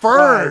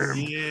confirmed.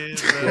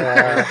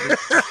 Yeah.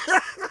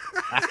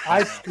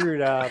 I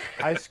screwed up.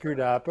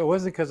 It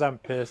wasn't because I'm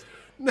pissed.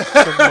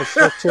 Because my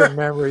short-term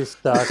memory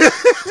stuck.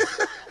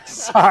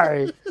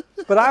 Sorry,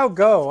 but I'll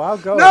go.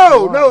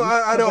 No,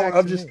 I don't.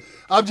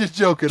 I'm just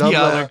joking.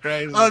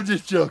 Crazy. I'm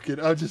just joking.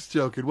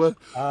 What?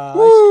 I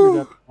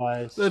screwed up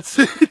twice. Let's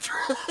see.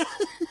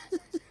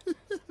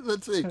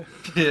 Let's see.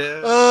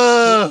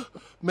 Yeah.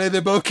 May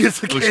they both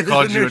kiss the Which kids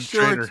called in you their a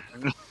shorts.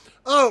 traitor.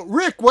 Oh,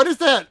 Rick, what is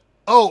that?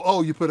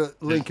 Oh, you put a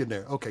link in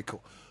there. Okay,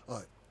 cool. All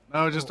right.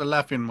 No, just a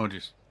laughing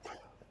emojis.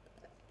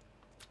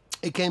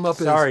 It came up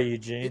Sorry,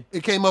 Eugene.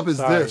 It came up as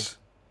Sorry. this.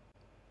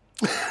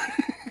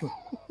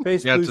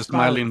 Face Yeah, blue, it's a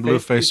smiling blue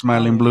face,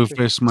 smiling, smiling blue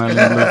face, smiling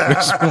blue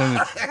face.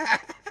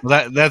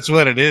 Smiling. That's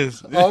what it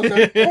is.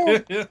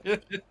 Okay.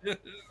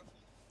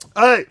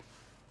 All right.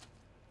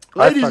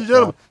 Ladies and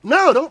gentlemen.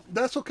 No, don't.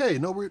 That's okay.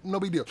 No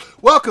big deal.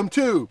 Welcome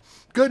to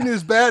Good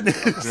News, Bad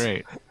News. That was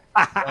great.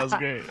 That was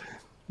great.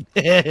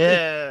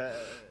 Yeah.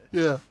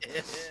 Yeah.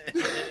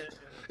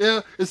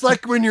 Yeah. It's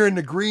like when you're in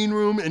the green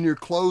room and you're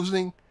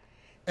closing,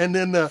 and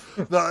then the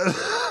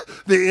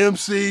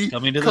MC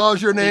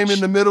calls your name in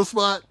the middle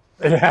spot.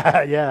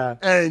 Yeah.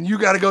 And you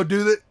got to go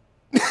do that.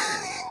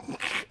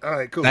 All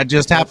right, cool. That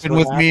just happened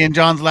with me and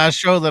John's last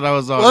show that I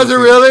was on. Was it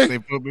really? They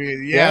put me.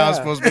 Yeah, I was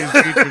supposed to be in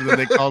features, and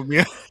they called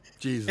me.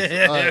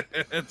 Jesus. All right.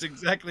 That's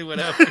exactly what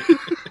happened.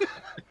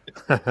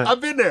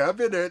 I've been there.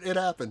 It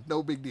happened.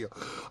 No big deal.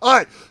 All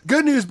right.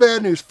 Good news,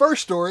 bad news.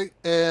 First story,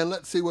 and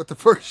let's see what the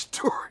first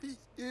story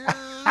is.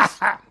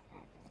 Yeah.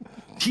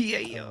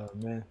 Oh,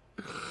 man.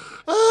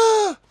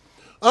 All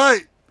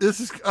right. This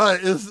is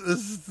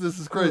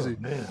crazy.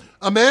 Oh, man.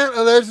 A man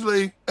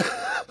allegedly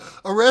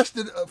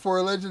arrested for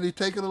allegedly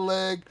taking a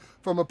leg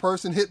from a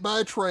person hit by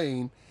a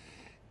train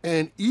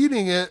and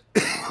eating it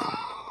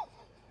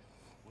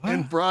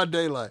in broad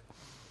daylight.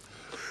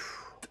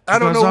 I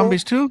don't know.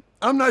 Zombies too?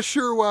 I'm not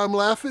sure why I'm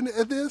laughing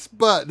at this,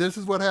 but this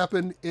is what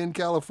happened in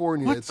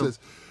California. It says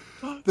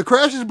the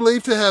crash is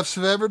believed to have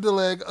severed the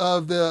leg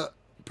of the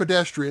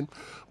pedestrian,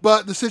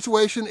 but the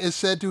situation is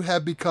said to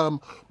have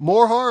become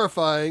more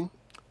horrifying.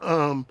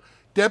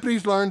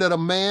 Deputies learned that a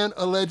man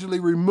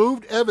allegedly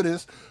removed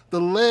evidence, the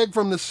leg,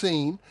 from the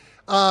scene.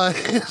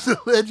 His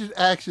alleged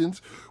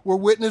actions were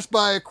witnessed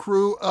by a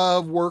crew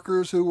of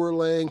workers who were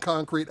laying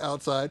concrete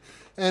outside,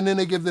 and then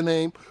they give the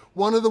name.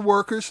 One of the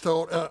workers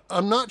told,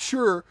 I'm not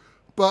sure,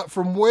 but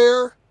from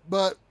where,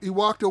 but he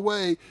walked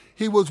away.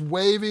 He was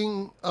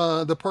waving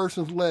the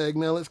person's leg.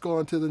 Now let's go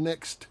on to the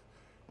next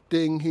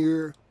thing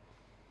here.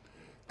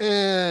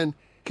 And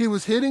he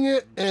was hitting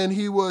it, and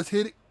he was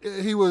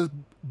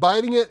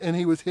biting it, and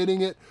he was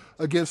hitting it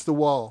against the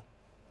wall,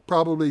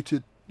 probably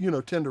to,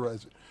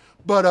 tenderize it.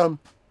 But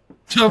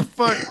The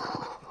fuck?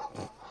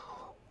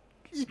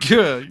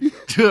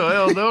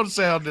 Hell, don't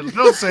say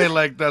it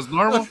like that's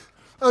normal.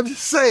 I'm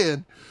just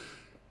saying,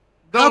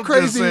 Don't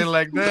crazy just say it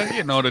like that.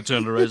 You know to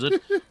tenderize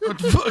it. What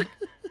the fuck?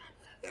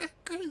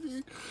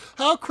 crazy.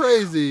 How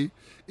crazy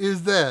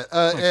is that?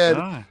 And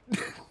God.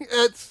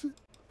 it's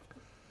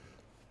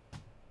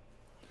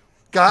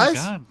Oh, guys.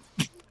 God.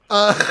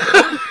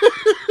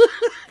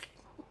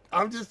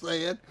 I'm just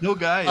saying. No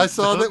guys. I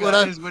saw No that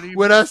guys,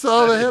 when I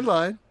saw the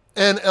headline,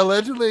 and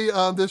allegedly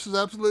this is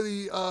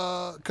absolutely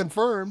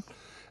confirmed.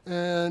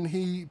 And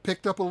he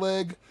picked up a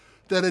leg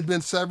that had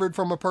been severed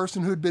from a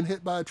person who'd been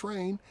hit by a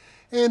train,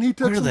 and he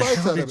took Where some the bites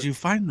hell out of did it. you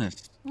find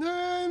this? No,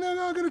 I'm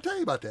not going to tell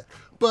you about that.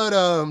 But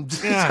I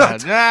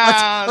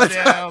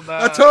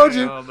told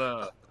you.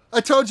 I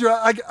told you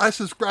I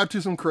subscribe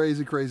to some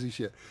crazy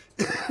shit.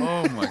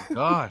 Oh my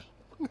God.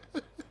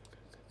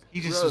 He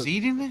just was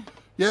eating it?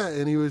 Yeah,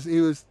 and he was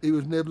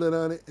nibbling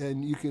on it,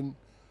 and you can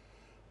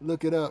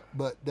look it up.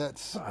 But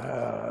that's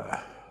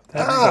That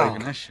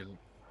shit.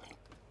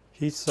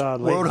 He saw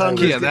World late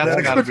hunger. Yeah,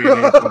 that's got to be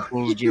an April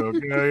Fool's joke.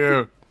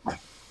 Yeah.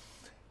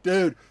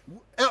 dude.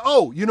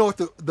 Oh, you know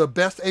what the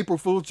best April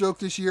Fool's joke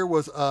this year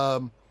was?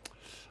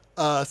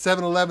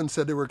 7-Eleven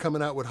said they were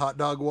coming out with hot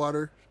dog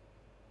water.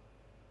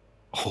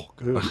 Oh,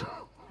 Ooh.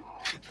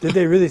 Did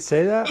they really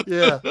say that?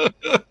 Yeah.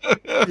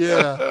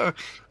 Yeah.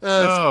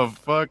 Oh,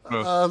 fuck no.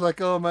 I was like,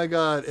 oh my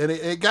God. And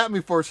it got me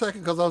for a second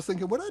because I was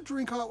thinking, would I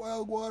drink hot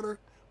wild water?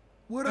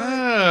 Would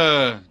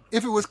I?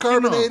 If it was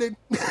carbonated?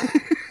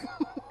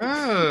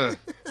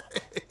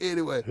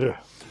 Anyway. Yeah.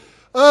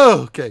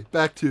 Oh, okay.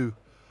 Back to.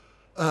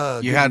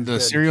 You had the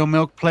cereal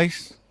milk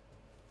place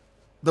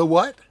The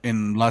what?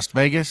 in Las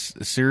Vegas,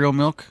 the cereal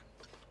milk.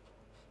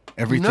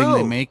 Everything No.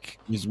 they make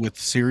is with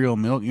cereal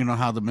milk. You know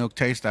how the milk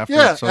tastes after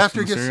Yeah, it soaks after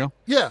in it the gets. cereal?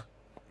 Yeah.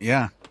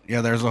 Yeah.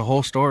 There's a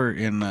whole store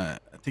in, I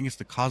think it's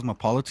the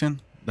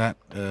Cosmopolitan, that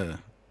the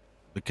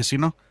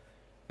casino.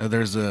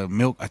 There's a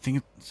milk. I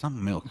think it's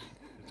some milk.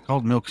 It's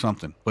called milk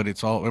something, but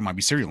it might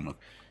be cereal milk.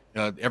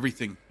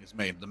 Everything is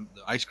made. The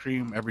ice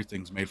cream,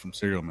 everything's made from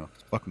cereal milk.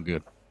 It's fucking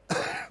good.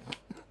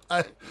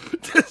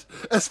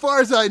 As far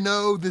as I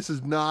know, this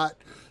is not.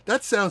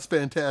 That sounds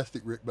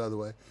fantastic, Rick. By the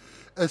way,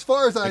 as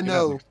far as I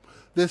know,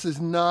 this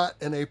is not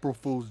an April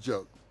Fool's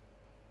joke.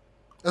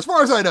 As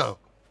far as I know,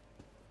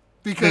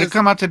 because Did it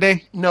come out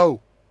today?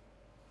 no,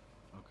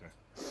 Okay.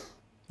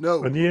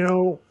 no. And you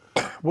know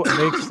what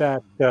makes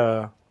that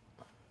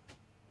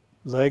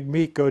leg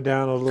meat go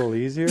down a little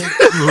easier?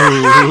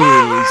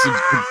 Ooh, some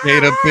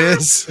potato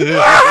piss.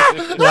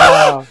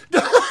 Wow.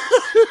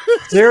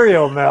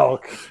 Cereal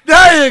milk.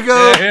 There you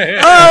go.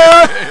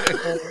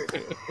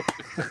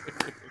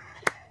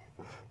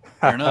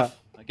 Fair enough.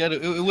 I get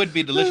it. It would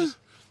be delicious.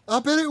 I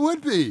bet it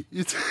would be.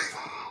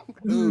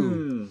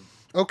 Ooh.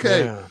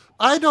 Okay. Yeah.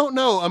 I don't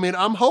know. I mean,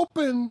 I'm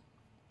hoping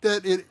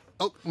that it.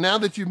 Oh, now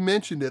that you've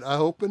mentioned it, I'm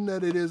hoping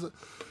that it is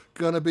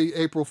gonna be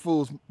April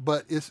Fool's.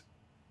 But if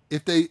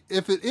it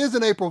is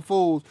an April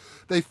Fool's,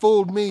 they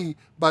fooled me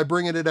by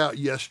bringing it out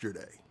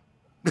yesterday.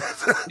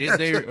 Did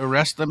they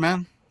arrest the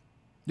man?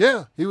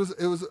 Yeah, it was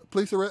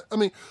police arrest. I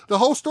mean, the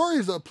whole story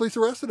is police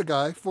arrested a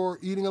guy for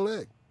eating a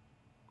leg.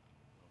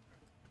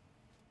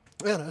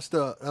 Yeah, that's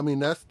the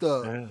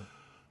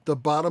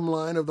bottom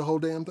line of the whole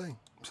damn thing.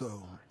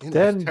 So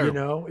Then, you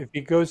know, if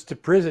he goes to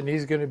prison,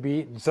 he's going to be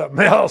eating something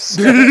else.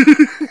 Leg.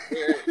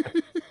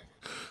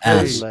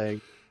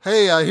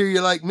 Hey, I hear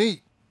you like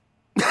meat.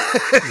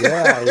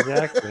 Yeah,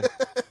 exactly.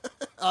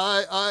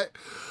 All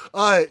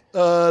right.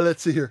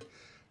 Let's see here.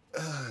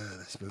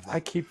 Let's move on. I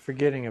keep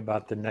forgetting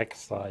about the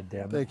next slide,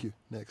 damn it. Thank you.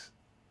 Next.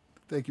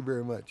 Thank you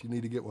very much. You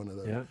need to get one of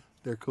those. Yeah.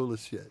 They're cool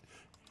as shit.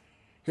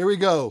 Here we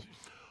go.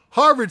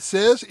 Harvard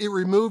says it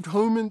removed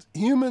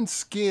human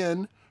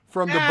skin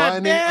from the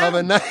binding of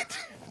a night.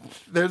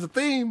 There's a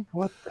theme.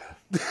 What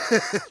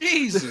the?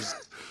 Jesus.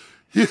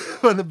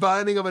 On the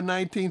binding of a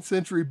 19th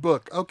century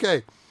book.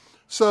 Okay.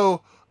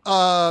 So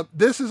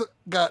this has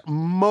got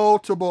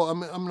multiple.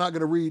 I'm not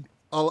going to read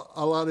a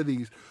lot of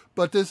these,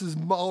 but this is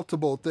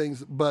multiple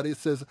things. But it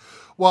says,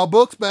 while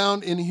books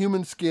bound in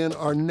human skin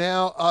are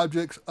now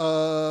objects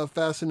of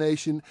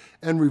fascination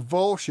and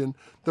revulsion,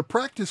 the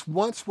practice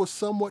once was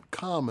somewhat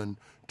common,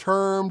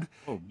 termed.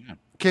 Oh, man.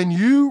 Can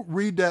you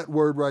read that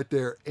word right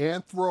there?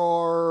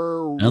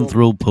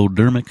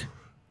 Anthropodermic.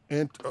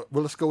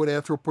 Well, let's go with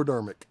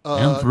anthropodermic.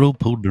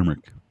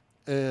 Anthropodermic.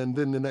 And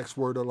then the next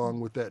word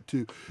along with that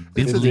too.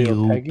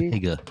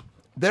 Bibliopega.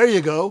 There you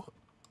go.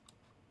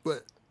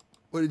 What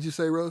did you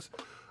say, Rose?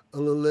 A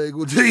little leg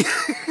will do you.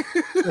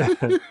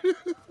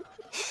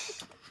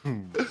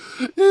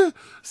 Yeah.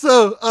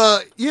 So,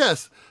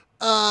 yes,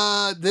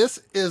 this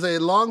is a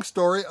long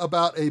story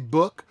about a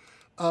book.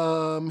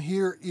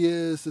 Here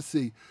is,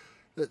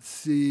 let's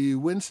see,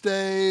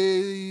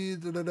 Wednesday,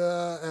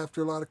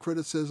 after a lot of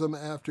criticism,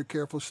 after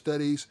careful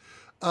studies,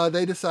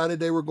 they decided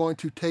they were going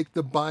to take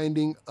the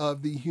binding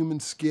of the human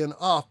skin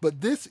off. But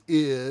this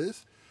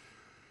is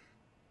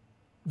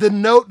the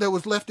note that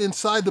was left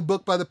inside the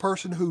book by the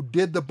person who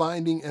did the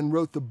binding and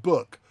wrote the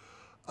book.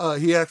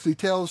 He actually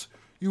tells,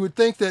 you would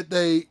think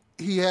that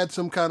he had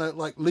some kind of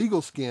like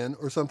legal skin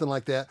or something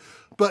like that.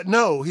 But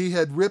no, he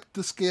had ripped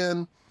the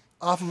skin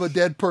off of a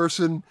dead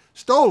person,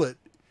 stole it,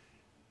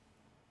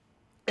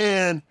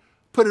 and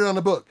put it on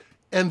the book.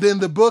 And then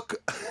the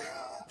book,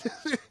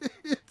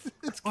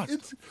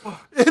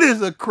 it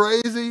is a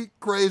crazy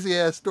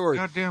ass story.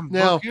 Goddamn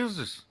now, book is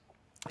this?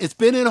 It's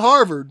been in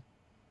Harvard.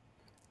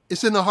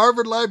 It's in the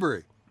Harvard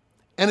Library.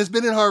 And it's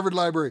been in Harvard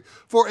Library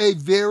for a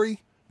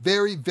very,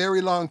 very,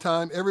 very long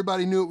time.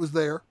 Everybody knew it was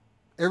there.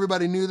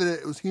 Everybody knew that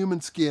it was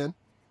human skin.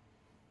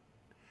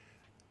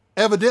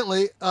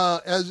 Evidently,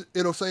 as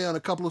it'll say on a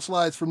couple of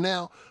slides from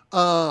now,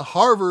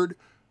 Harvard,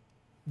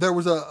 there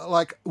was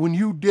when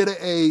you did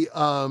a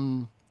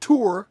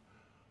tour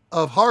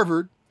of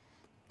Harvard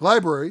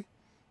Library,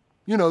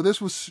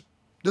 this was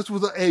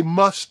a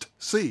must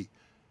see.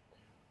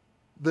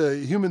 The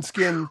human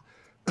skin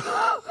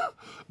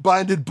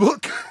binded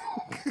book.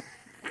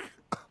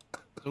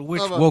 So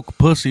which woke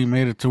pussy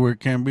made it to where it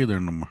can't be there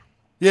no more?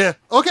 Yeah.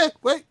 Okay.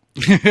 Wait.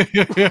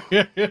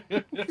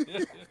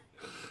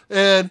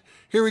 And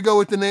here we go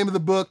with the name of the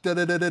book. All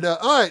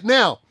right.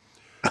 Now,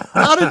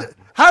 how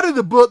did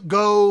the book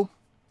go?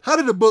 How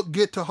did the book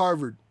get to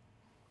Harvard?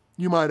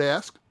 You might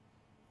ask.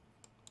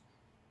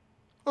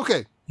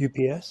 Okay.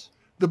 UPS.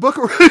 The book.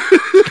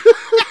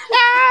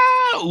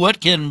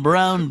 What can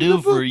Brown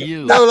do for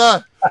you?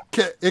 No.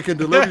 It can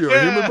deliver you a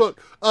human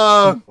book.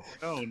 Oh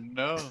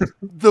no.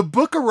 The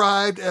book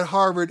arrived at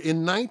Harvard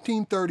in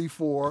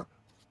 1934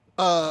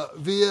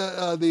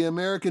 via the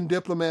American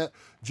diplomat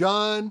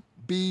John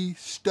B.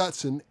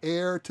 Stutson,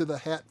 heir to the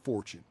hat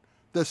fortune.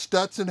 The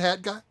Stutson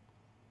hat guy?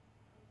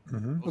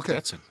 Mm-hmm. Okay.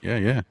 Stetson.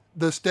 Yeah.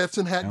 The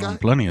Stetson hat guy?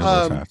 Plenty of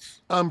those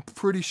hats. I'm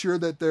pretty sure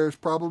that there's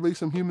probably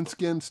some human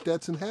skin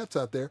Stetson hats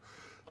out there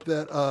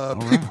that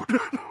people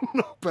don't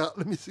know about.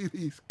 Let me see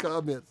these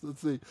comments.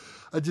 Let's see.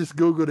 I just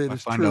Googled it.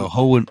 It's true.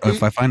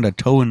 If I find a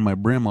toe in my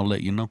brim, I'll let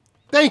you know.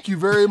 Thank you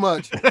very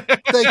much.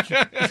 Thank you.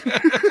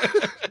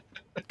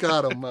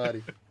 God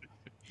almighty.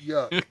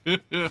 Yuck.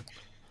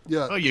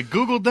 Yuck. Oh, you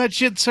Googled that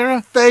shit,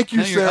 Sarah? Thank you,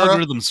 now Sarah. Your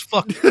algorithm's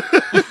fucked.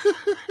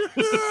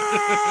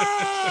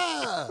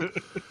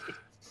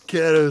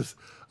 Kiddos.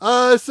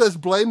 It says,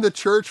 blame the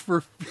church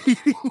for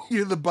feeding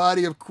you the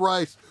body of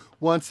Christ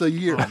once a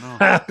year. Oh, no.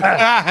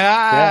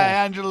 Hi,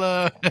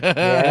 Angela.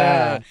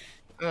 Yeah.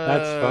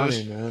 That's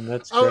funny, man.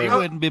 That's great. You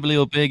wouldn't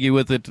bibliopiggy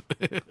with it.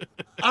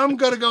 I'm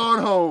going to go on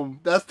home.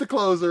 That's the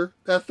closer.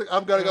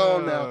 I'm going to go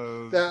home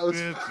now.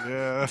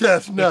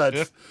 That's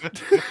nuts.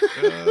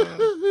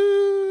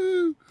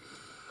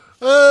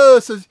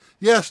 It says,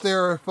 yes,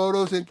 there are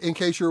photos, in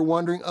case you're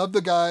wondering, of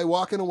the guy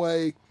walking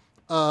away.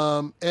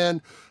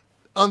 And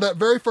on that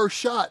very first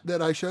shot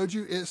that I showed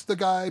you, it's the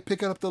guy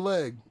picking up the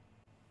leg.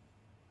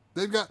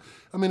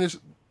 It's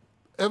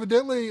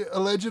evidently,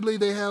 allegedly,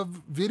 they have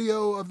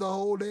video of the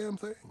whole damn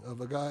thing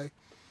of a guy,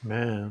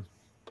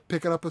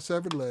 picking up a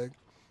severed leg,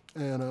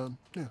 and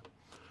yeah.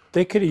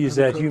 They could have used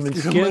that human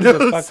skin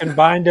to fucking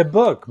bind a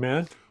book,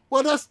 man.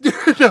 Well, that's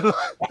different.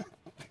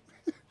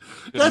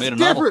 That's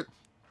different.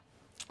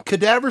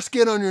 Cadaver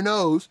skin on your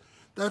nose,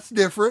 that's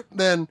different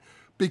than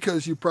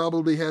because you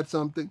probably had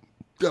something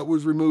that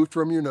was removed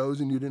from your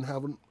nose and you didn't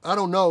have I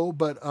don't know,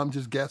 but I'm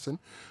just guessing.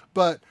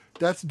 But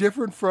that's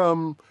different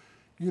from,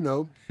 should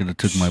have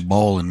took my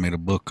ball and made a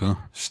book, huh?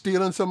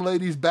 Stealing some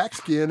lady's back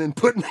skin and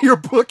putting your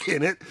book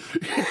in it.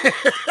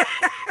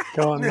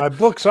 Going, my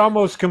book's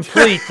almost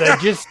complete. I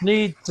just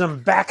need some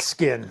back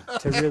skin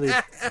to really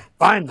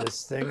bind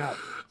this thing up.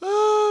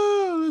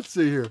 Let's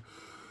see here.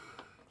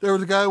 There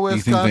was a guy in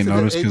Wisconsin. You think they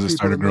noticed because it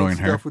started growing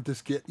hair? With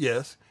this kid.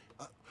 Yes.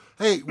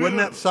 Hey, wasn't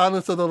that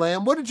Silence of the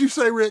Lamb? What did you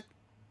say, Rick?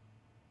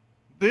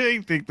 They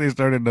think they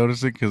started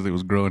noticing because it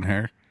was growing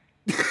hair.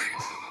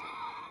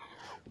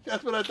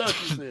 That's what I thought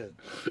you said.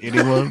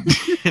 Anyone?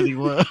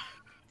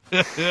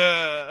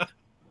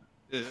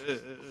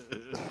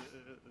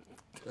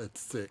 That's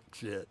sick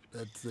shit.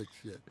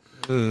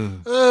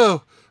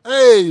 Oh,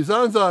 hey,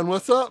 Zanzan,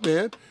 what's up,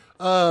 man?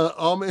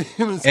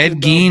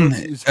 Ed Gein,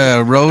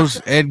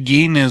 Ed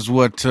Gein is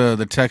what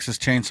the Texas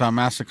Chainsaw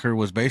Massacre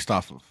was based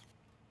off of.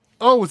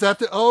 Oh, was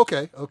that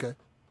okay.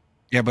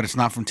 Yeah, but it's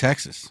not from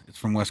Texas. It's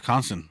from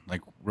Wisconsin,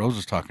 like Rose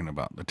was talking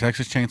about. The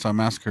Texas Chainsaw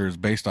Massacre is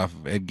based off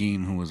of Ed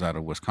Gein, who was out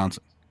of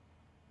Wisconsin.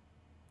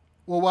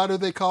 Well, why do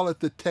they call it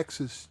the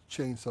Texas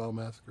Chainsaw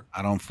Massacre?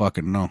 I don't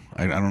fucking know.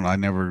 I don't know.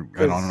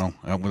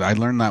 I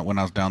learned that when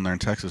I was down there in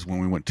Texas when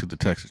we went to the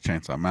Texas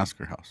Chainsaw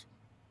Massacre house,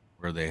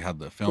 where they had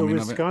the filming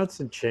of it. The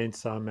Wisconsin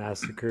Chainsaw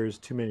Massacre is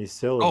too many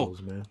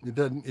syllables, man. It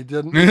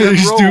doesn't roll.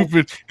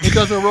 Stupid. It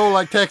doesn't roll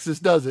like Texas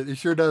does it. It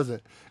sure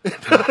doesn't.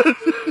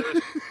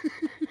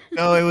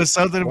 No, it was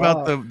something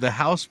about the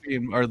house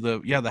being, or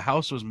the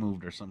house was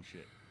moved or some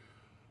shit.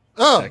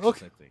 Oh, Texas,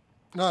 okay. I think.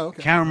 Oh,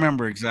 okay. Can't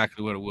remember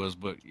exactly what it was,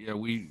 but yeah,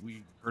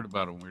 we heard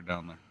about it when we were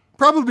down there.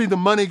 Probably the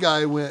money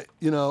guy went,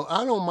 I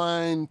don't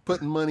mind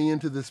putting money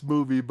into this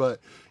movie, but,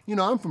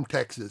 I'm from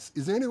Texas.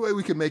 Is there any way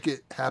we can make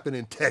it happen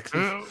in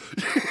Texas?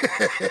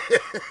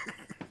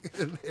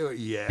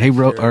 Yeah. Hey,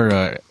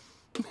 sure.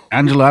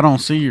 Angela, I don't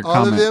see your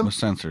comment was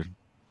censored.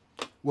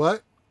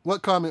 What?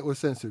 What comment was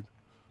censored?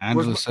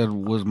 Angela said,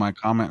 was my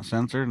comment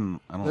censored? And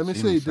I don't Let me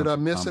see. Did I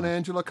miss an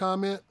Angela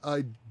comment?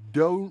 I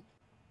don't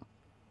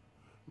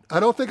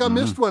think I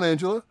missed one,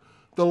 Angela.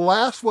 The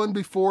last one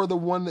before the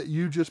one that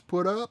you just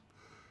put up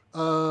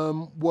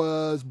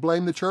was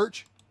Blame the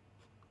Church.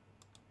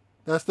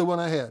 That's the one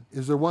I had.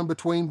 Is there one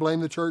between Blame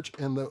the Church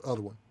and the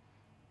other one?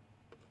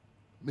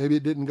 Maybe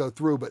it didn't go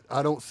through, but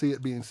I don't see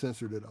it being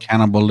censored at all.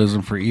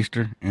 Cannibalism for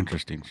Easter?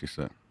 Interesting, she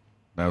said.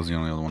 That was the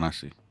only other one I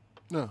see.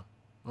 No.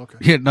 Okay.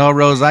 Yeah, no,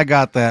 Rose, I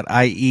got that.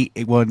 I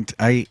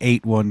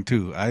ate one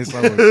too. I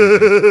saw what you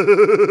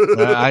did.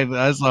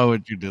 I saw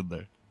what you did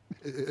there.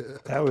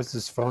 That was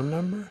his phone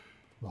number?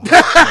 Wow.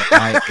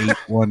 I ate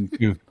one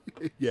too.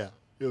 Yeah,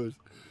 it was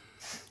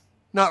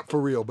not for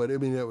real, but I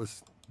mean, it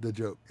was the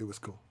joke. It was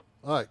cool.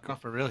 All right. Not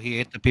for real, he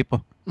ate the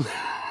people.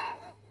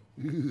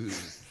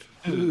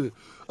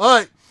 All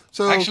right.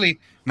 So Actually,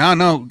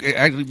 no.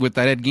 Actually, with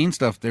that Ed Gein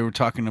stuff, they were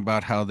talking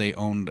about how they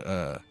owned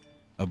a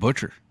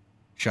butcher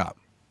shop.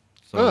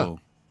 So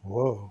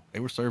Whoa. they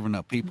were serving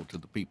up people to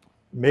the people.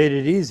 Made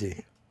it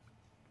easy.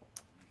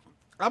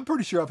 I'm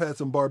pretty sure I've had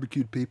some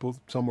barbecued people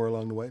somewhere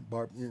along the way,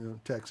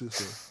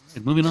 Texas. Or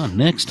And moving on.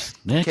 Next.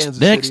 Kansas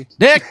Next. City.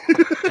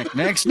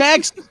 Next.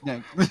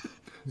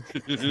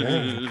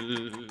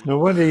 No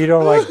wonder you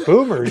don't like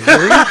boomers. You're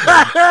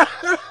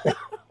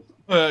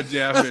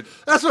Yeah,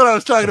 That's what I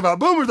was talking about.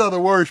 Boomers are the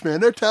worst, man.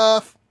 They're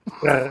tough.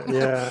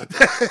 yeah.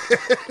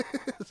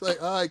 It's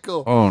like, all right,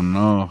 cool. oh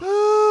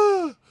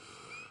no.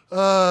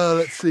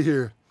 Let's see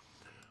here.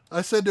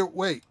 I said there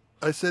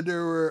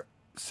were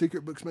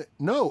secret books made.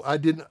 No, I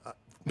didn't.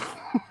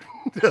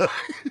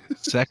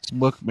 Sex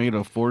book made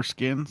of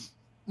foreskins.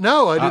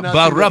 No, I did not.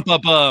 say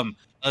that.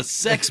 A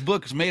sex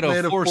book made of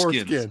Made of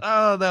foreskins. foreskin.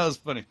 Oh, that was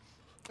funny.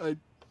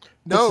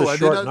 No, It's a I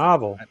short did not.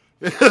 novel.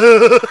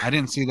 I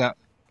didn't see that.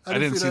 I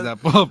didn't see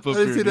that pop up. I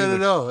didn't see that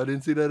at all. I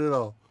didn't see that at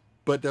all.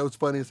 But that was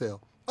funny as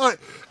hell. All right,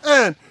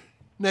 and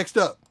next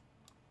up,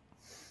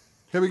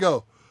 here we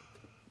go.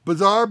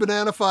 Bizarre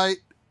banana fight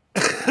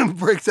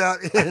breaks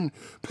out in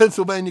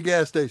Pennsylvania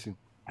gas station.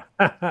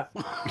 All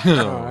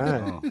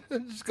right.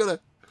 I'm just gonna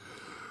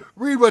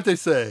read what they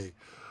say.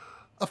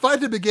 A fight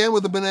that began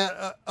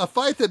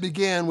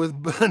with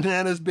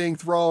bananas being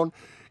thrown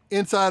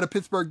inside a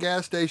Pittsburgh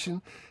gas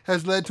station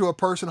has led to a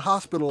person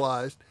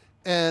hospitalized,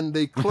 and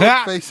the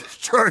clerk faces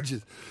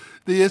charges.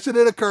 The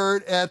incident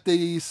occurred at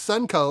the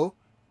Sunco,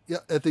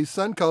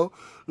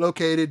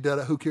 located,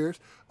 who cares,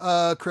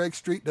 Craig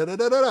Street,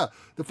 The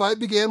fight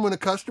began when a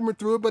customer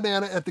threw a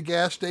banana at the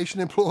gas station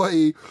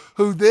employee,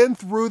 who then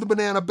threw the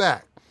banana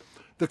back.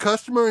 The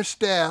customer and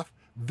staff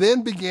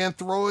then began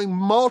throwing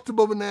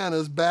multiple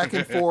bananas back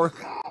and forth,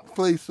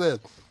 police said.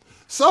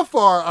 So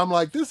far, I'm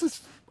like,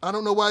 I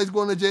don't know why he's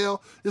going to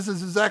jail. This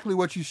is exactly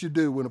what you should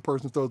do when a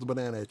person throws a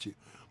banana at you.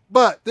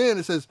 But then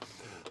it says,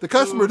 the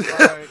customer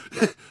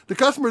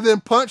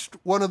then punched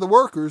one of the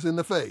workers in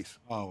the face.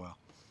 Oh well.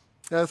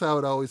 That's how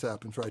it always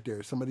happens right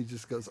there. Somebody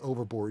just goes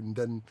overboard and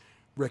doesn't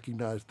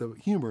recognize the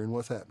humor in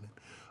what's happening.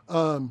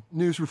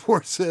 News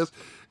report says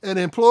an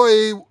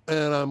employee,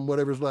 and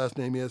whatever his last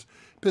name is,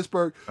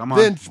 Pittsburgh. Come on,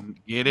 then,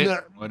 get it.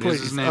 What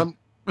is his name?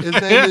 His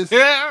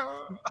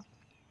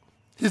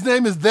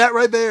name is that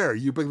right there.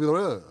 You big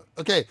little.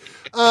 Okay.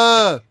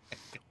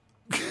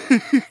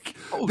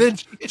 Then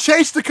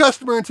chased the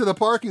customer into the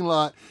parking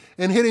lot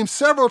and hit him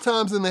several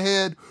times in the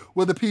head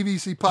with a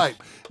PVC pipe.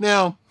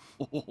 Now,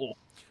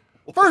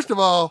 first of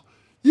all,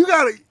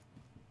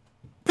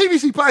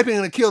 PVC pipe ain't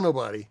gonna kill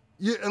nobody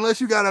unless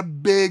you got a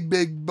big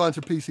bunch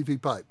of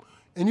PVC pipe,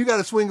 and you got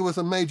to swing it with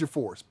some major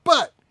force.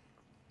 But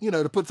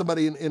to put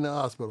somebody in the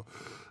hospital,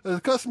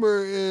 the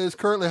customer is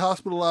currently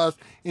hospitalized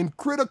in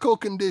critical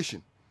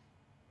condition.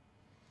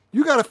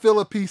 You got to fill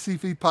a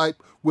PVC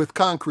pipe with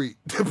concrete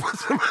to put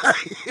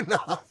somebody in the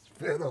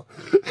hospital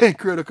in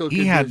critical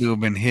condition. He had to have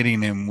been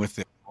hitting him with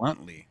it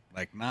bluntly,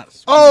 like not.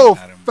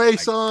 At him,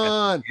 face like,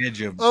 on. At the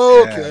edge of,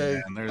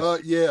 Okay.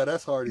 Yeah,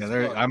 That's hard.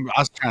 I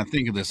was trying to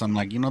think of this. I'm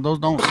like, those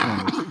don't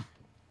swing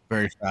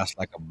very fast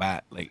like a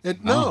bat. Like,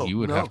 you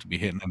would have to be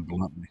hitting them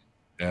bluntly.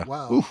 Yeah.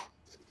 Wow.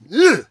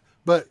 Ugh.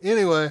 But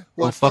anyway,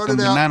 what fucking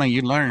started out, banana,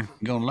 you're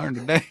gonna learn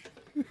today.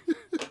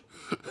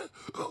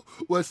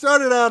 what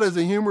started out as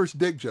a humorous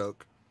dick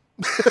joke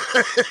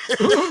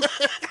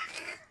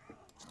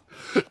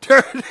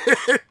turned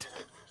it.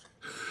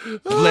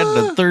 Led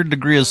to third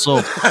degree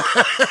assault.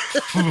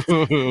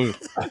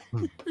 Oh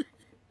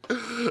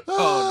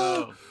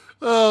no!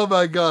 Oh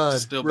my God,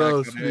 Still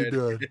Rose, back on you the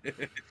done.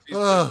 She's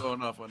still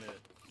going off on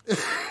it.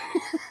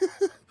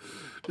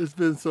 It's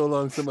been so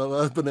long since my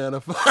last banana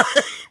fight.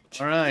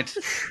 All right.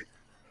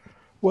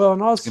 Well,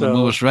 and Gonna move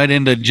also, us right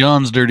into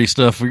John's dirty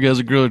stuff. You guys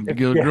are good.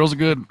 Girls are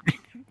good.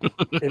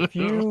 if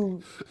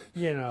you,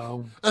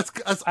 That's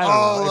I don't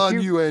all know. If on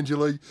you- you,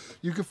 Angela.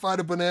 You can fight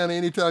a banana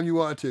anytime you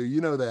want to.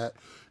 You know that.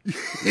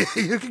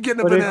 You can get in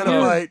a But if banana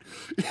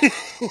you-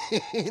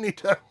 fight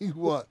anytime you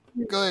want.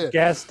 Go ahead.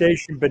 gas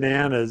station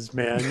bananas,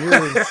 man, you're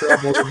in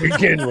trouble to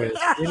begin with.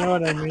 You know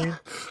what I mean?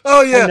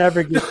 Oh I yeah.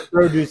 never get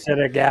produce at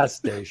a gas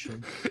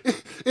station.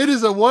 It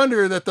is a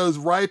wonder that those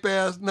ripe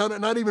ass,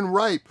 not even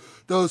ripe,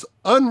 those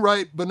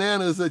unripe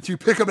bananas that you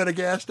pick up at a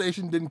gas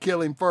station didn't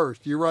kill him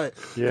first. You're right.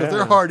 Because they're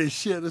Yeah. hard as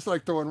shit. It's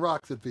like throwing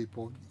rocks at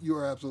people. You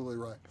are absolutely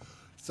right.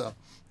 So,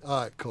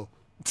 all right, cool.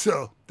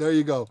 So there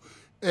you go.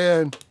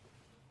 And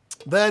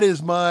that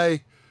is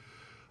my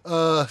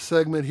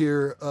segment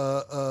here.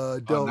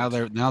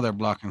 Don't now they're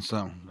blocking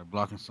some. They're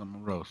blocking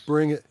some roast.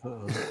 bring it.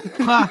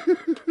 Yeah,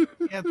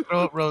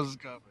 throw up Rose's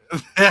comment.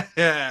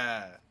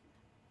 Yeah.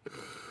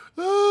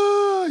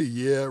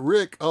 Yeah,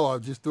 Rick. Oh, I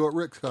just threw up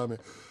Rick's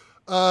comment.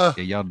 Yeah,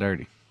 y'all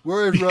dirty.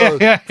 Where is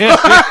Rose?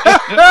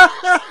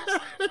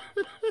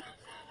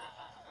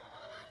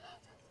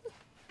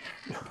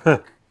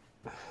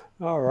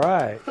 All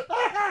right.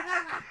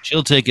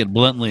 She'll take it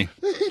bluntly.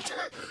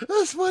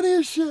 That's funny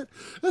as shit.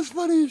 That's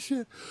funny as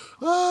shit.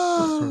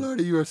 Oh,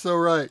 Lordy, you are so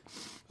right.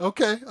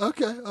 Okay,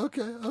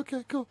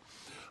 cool.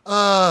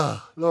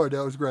 Lord,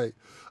 that was great.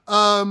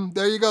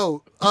 There you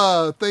go.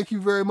 Thank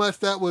you very much.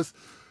 That was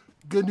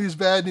good news,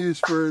 bad news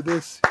for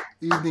this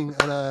evening,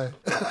 and I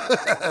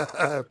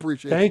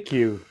appreciate it. Thank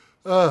you.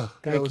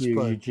 Thank you,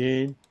 fun.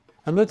 Eugene.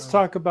 And let's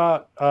talk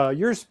about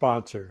your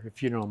sponsor,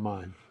 if you don't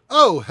mind.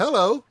 Oh,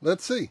 hello.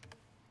 Let's see.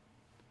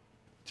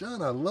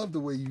 John, I love the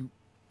way you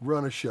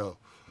run a show.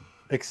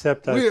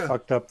 Except I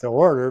fucked up the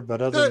order,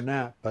 but other than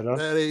that,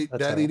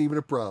 that ain't even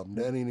a problem.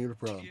 That ain't even a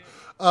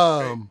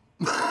problem.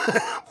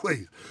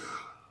 Please,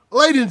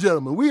 ladies and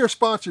gentlemen, we are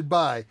sponsored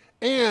by,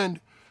 and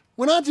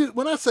when I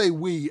say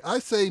we, I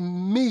say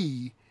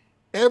me.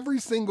 Every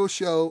single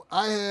show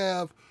I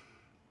have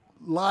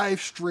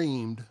live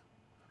streamed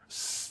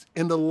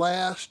in the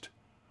last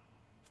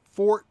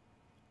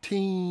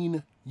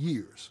 14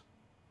 years.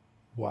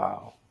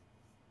 Wow.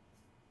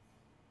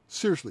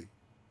 Seriously,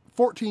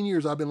 14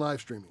 years I've been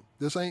live streaming.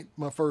 This ain't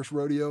my first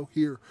rodeo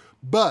here,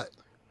 but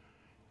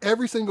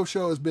every single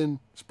show has been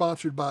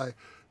sponsored by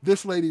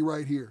this lady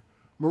right here,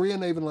 Maria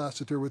Navin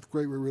Lassiter with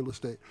Great Way Real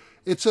Estate.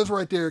 It says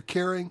right there,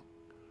 caring,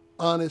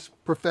 honest,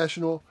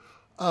 professional,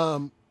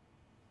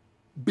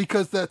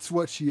 because that's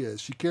what she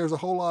is. She cares a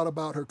whole lot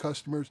about her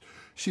customers.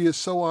 She is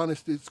so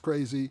honest, it's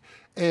crazy,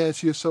 and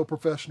she is so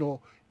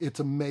professional, it's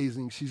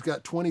amazing. She's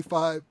got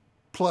 25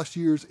 plus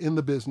years in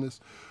the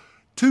business.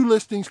 2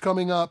 listings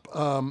coming up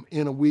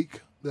in a week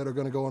that are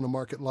going to go on the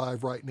market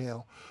live right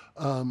now.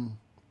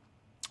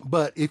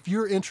 But if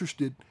you're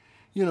interested,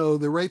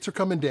 the rates are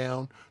coming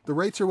down. The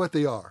rates are what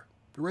they are.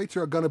 The rates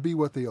are going to be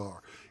what they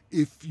are.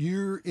 If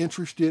you're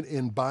interested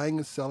in buying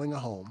and selling a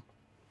home,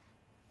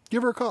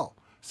 give her a call.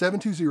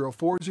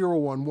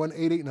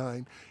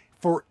 720-401-1889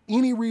 for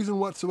any reason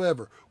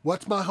whatsoever.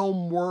 What's my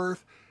home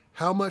worth?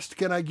 How much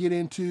can I get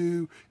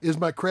into? Is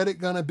my credit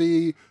going to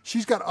be?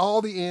 She's got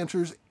all the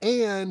answers.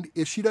 And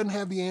if she doesn't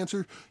have the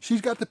answers,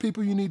 she's got the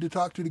people you need to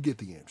talk to get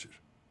the answers.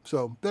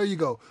 So there you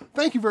go.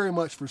 Thank you very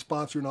much for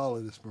sponsoring all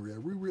of this, Maria.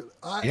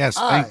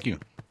 Thank you.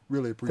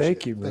 Really appreciate it.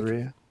 Thank you,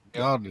 Maria.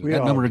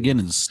 That number again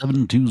is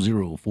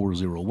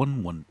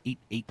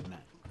 720-401-1889.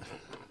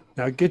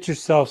 Now get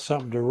yourself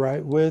something to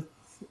write with,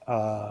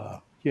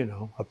 a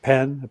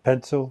pen, a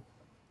pencil,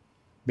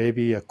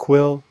 maybe a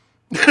quill.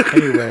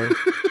 Anyway.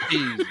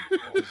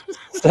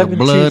 For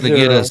blood to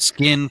get a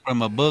skin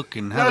from a book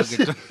and how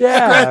to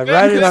get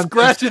write it on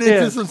scratch it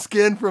into some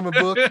skin from a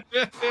book.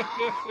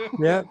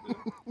 Yep.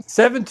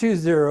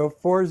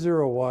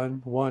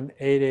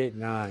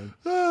 720-401-1889.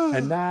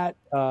 And that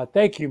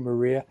thank you,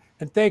 Maria,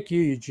 and thank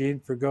you, Eugene,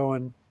 for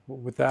going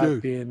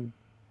without being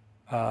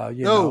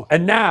know.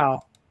 And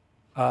now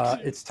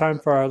it's time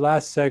for our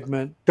last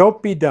segment.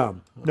 Don't be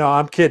dumb. No,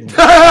 I'm kidding.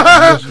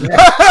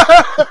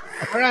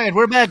 All right,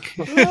 we're back.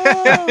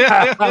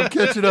 I'm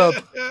catching up.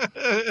 That's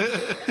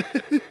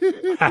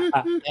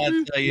how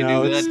you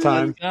do that. It's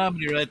time.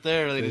 Comedy right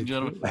there, ladies and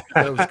gentlemen.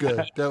 That was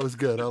good. That was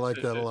good. I like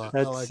that a lot.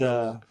 It's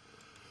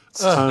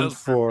time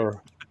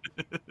for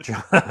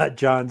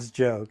John's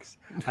jokes.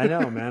 I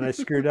know, man. I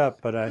screwed up,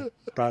 but I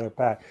brought it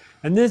back.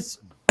 And this,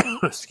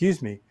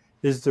 excuse me,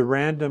 is the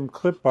random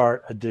clip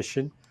art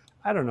edition.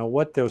 I don't know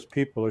what those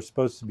people are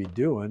supposed to be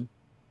doing.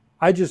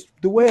 The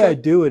way I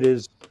do it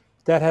is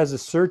that has a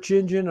search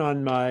engine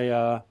on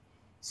my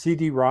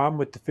CD-ROM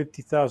with the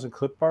 50,000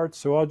 clip art.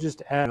 So I'll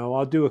just add,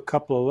 I'll do a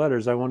couple of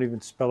letters. I won't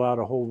even spell out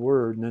a whole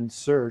word and then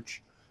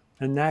search.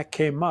 And that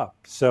came up.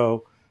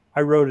 So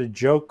I wrote a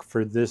joke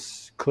for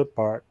this clip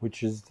art,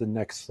 which is the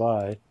next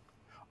slide.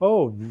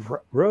 Oh,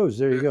 Rose,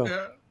 there you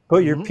go.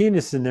 Put your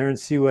penis in there and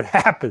see what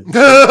happens.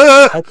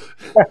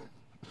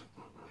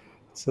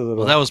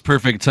 Well, that was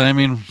perfect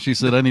timing. She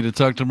said, I need to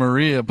talk to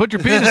Maria. Put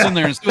your penis in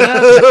there and see what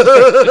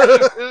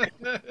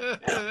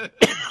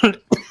happens.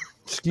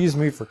 Excuse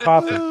me for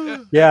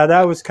coughing. Yeah,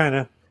 that was kind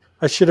of,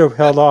 I should have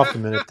held off a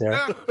minute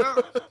there.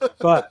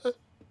 But,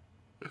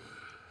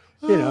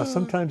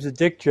 sometimes a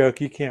dick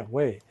joke, you can't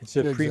wait. It's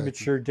a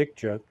premature dick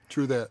joke.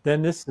 True that.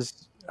 Then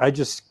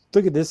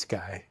look at this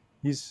guy.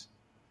 He's,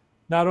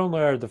 not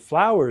only are the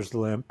flowers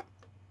limp,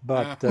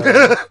 but...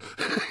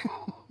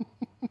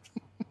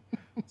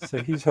 So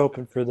he's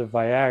hoping for the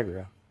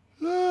Viagra.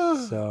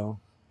 So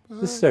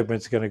this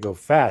segment's going to go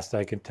fast,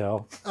 I can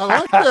tell. I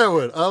like that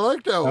one. Oh,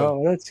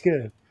 that's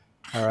good.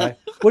 All right.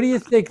 What do you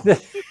think?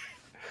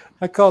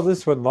 I call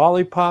this one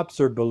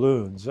lollipops or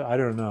balloons? I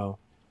don't know.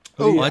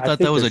 Oh, I thought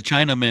that was a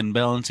Chinaman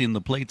balancing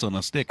the plates on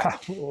a stick.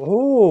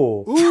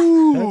 Oh,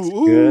 that's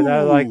good.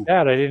 I like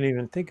that. I didn't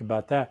even think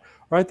about that.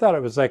 Or I thought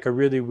it was like a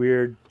really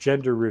weird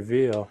gender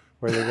reveal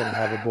where they're going to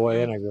have a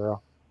boy and a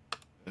girl.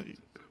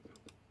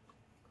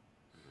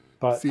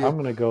 But I'm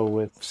going to go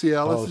with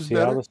Cialis is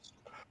better. Cialis.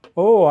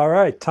 Oh, all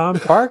right. Tom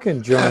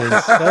Parkin joins.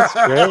 That's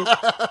great.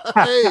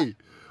 Hey,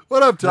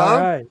 what up, Tom? All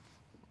right.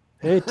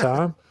 Hey,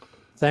 Tom.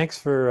 Thanks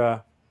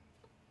for,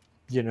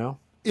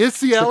 Is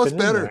Cialis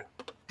better?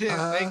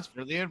 Yeah, thanks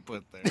for the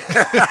input there.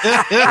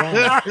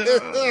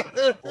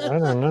 I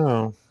don't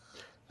know.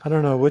 I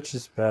don't know which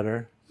is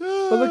better.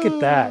 But look at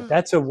that.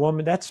 That's a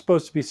woman. That's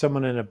supposed to be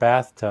someone in a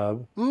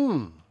bathtub.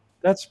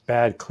 That's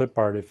bad clip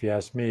art, if you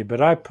ask me.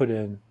 But I put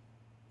in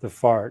the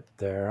fart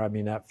there. I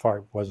mean, that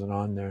fart wasn't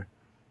on there.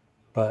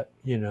 But,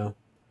 I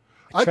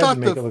tried to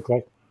make it look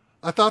like.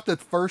 I thought the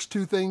first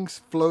two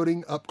things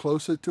floating up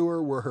closer to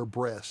her were her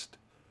breast.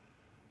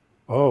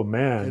 Oh,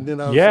 man. And then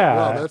I was like,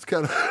 wow, that's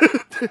kind of...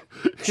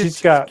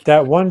 She's got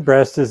that one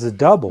breast is a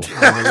double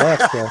on the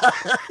left.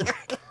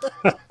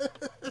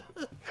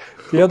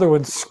 The other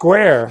one's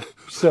square,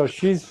 so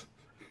she's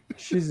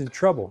in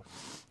trouble.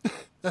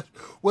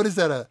 What is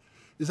that?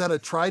 Is that a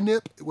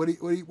tri-nip? What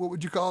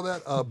would you call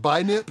that? A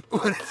bi-nip?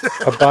 A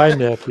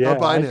bi-nip, yeah.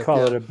 I'd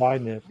call it a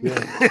bi-nip,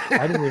 yeah.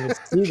 I didn't even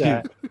see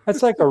that.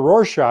 That's like a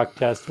Rorschach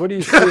test. What do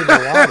you see in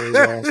the water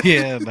there?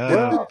 Yeah, no.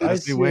 Well, I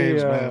see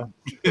waves, man.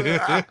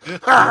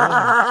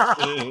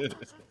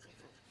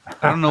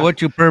 I don't know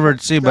what you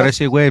perverts see, but I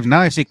see waves. Now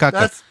I see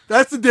caca.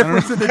 That's the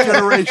difference in the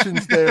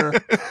generations there.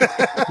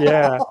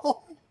 Yeah.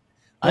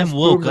 I'm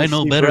woke. I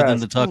know better than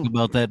to talk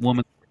about that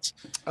woman.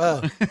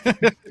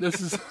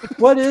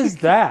 What is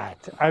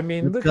that? I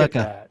mean, look at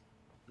that.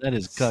 That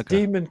is caca.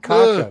 Steaming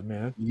caca,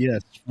 man.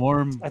 Yes,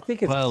 warm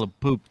pile of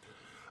poop.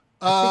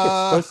 I think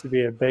it's supposed to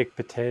be a baked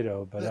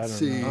potato, but I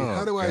don't know.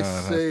 How do I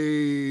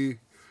say?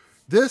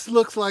 This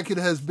looks like it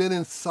has been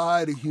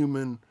inside a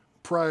human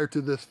prior to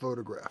this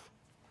photograph.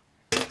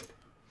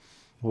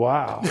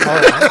 Wow. All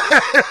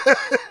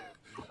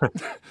right.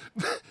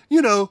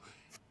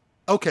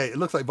 Okay, it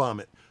looks like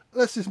vomit.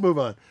 Let's just move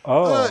on.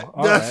 Right.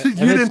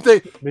 You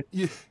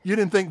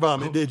didn't think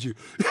vomit, did you?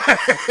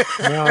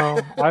 No,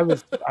 I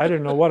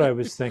don't know what I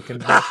was thinking,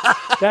 but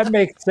that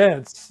makes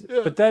sense.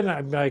 Yeah. But then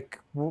I'm like,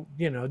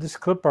 this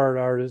clip art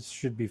artist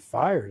should be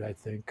fired, I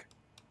think,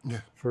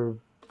 for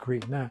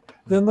creating that.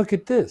 Then look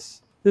at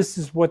this. This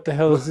is what the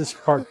hell is this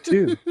part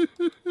 2?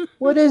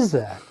 What is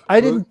that?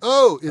 I didn't.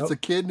 Oh, it's a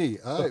kidney.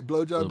 All right,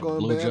 blowjob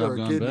gone bad or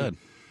a kidney.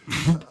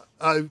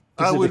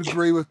 I would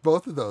agree with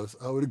both of those.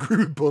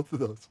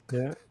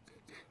 Yeah.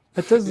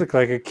 It does look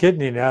like a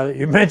kidney now that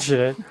you mention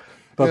it.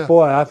 But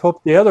boy, I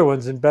hope the other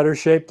one's in better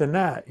shape than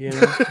that. You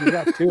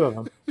got 2 of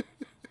them.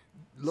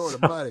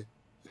 Lord almighty.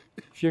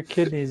 If your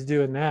kidney's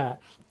doing that,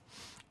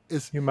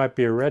 you might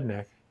be a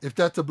redneck. If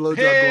that's a blowjob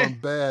going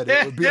bad,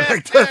 it would be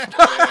like that.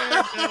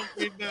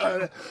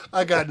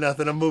 I got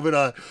nothing. I'm moving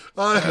on.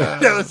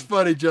 That was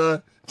funny,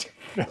 John.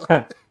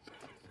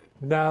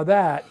 Now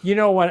that,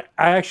 what,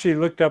 I actually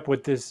looked up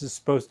what this is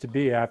supposed to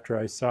be after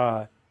I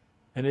saw it.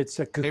 And it's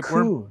a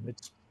cocoon.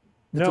 It's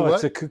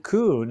a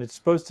cocoon. It's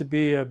supposed to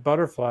be a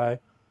butterfly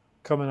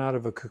coming out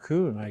of a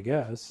cocoon, I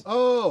guess.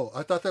 Oh,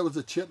 I thought that was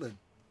a chitlin.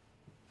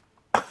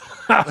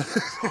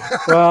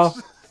 Well,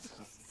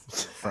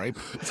 tripe.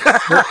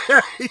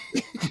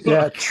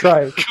 Yeah,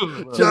 tripe.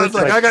 John's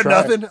like, I got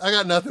nothing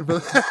for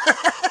that.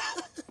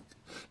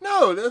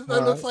 No,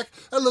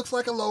 that looks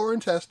like a lower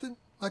intestine,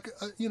 like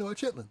a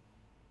chitlin.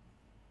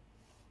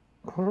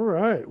 All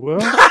right. Well,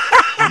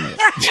 I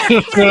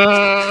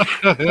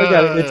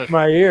got to itch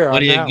my ear.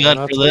 What do you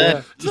got for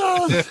that?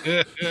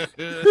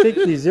 I think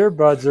these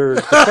earbuds are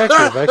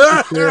defective. I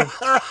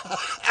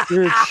keep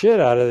hearing shit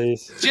out of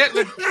these.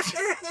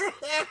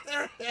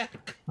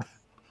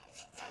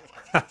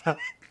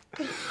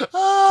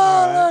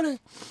 Lordy.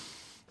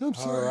 I'm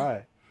sorry. All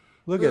right.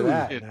 Look at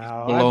that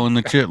now. Blowing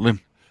the chitlin.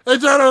 Hey,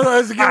 John,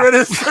 I to get rid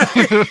of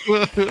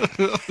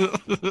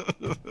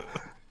this.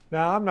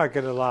 Now, I'm not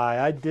going to lie.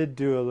 I did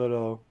do a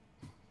little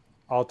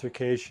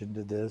altercation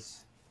to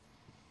this.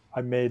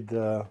 I made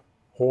the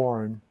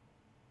horn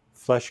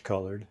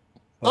flesh-colored.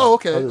 Oh,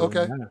 okay.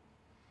 That,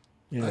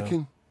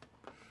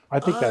 I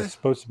think that's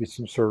supposed to be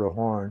some sort of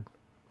horn.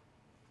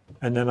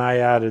 And then I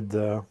added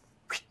the,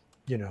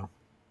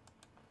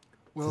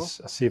 well,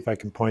 see if I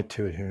can point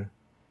to it here.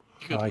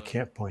 No, I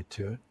can't point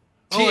to it.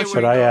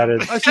 But I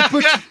added. I should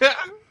put.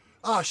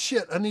 Oh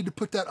shit! I need to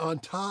put that on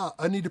top.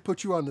 I need to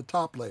put you on the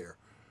top layer.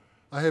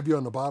 I have you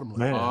on the bottom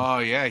layer. Man. Oh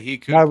yeah, he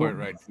could point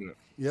right to it.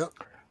 Yep.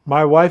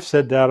 My wife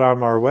said that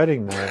on our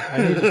wedding night.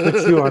 I need to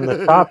put you on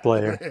the top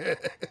layer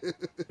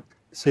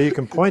so you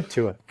can point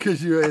to it.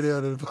 Because you ain't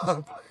on the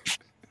bottom.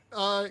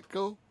 All right,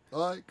 cool.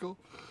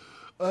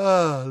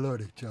 Oh,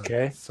 Lordy, John.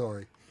 Okay.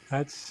 Sorry.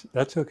 That's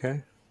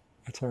okay.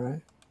 That's all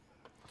right.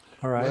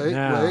 All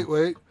right.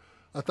 Wait.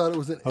 I thought it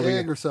was an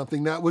egg or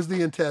something. That was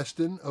the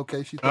intestine.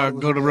 Okay, she thought it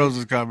was go to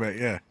Rose's comment.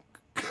 Yeah.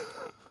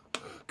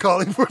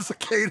 calling for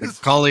cicadas.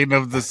 Calling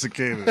of the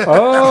cicada.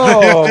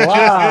 Oh,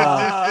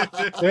 wow.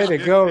 Way to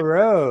go,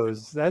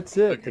 Rose. That's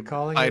it. The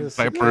calling of the Pied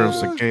cicada. Piper of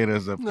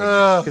cicadas. Up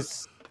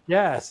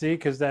Yeah, see,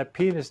 because that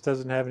penis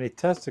doesn't have any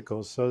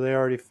testicles, so they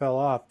already fell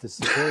off the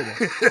cicada.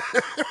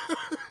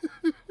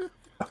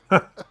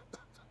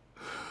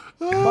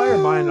 Why are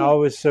mine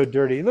always so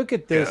dirty? Look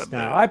at this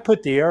now. I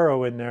put the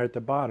arrow in there at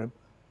the bottom,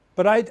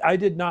 but I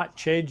did not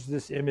change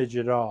this image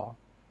at all.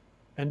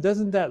 And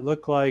doesn't that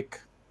look like...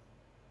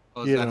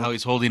 Oh, is that how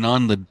he's holding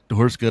on? The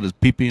horse got his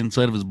pee-pee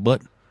inside of his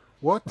butt?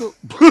 What the?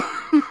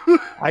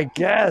 I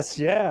guess,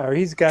 yeah. Or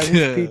he's got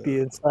his pee-pee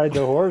inside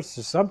the horse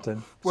or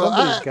something. Well,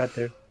 Somebody's got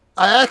their...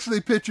 I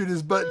actually pictured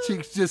his butt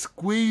cheeks just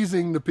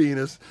squeezing the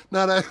penis,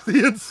 not actually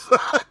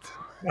inside.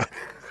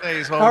 Hey,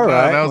 he's holding All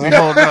right. on. How's he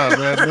holding on,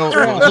 man? No,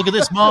 Look at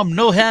this, Mom.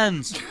 No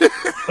hands.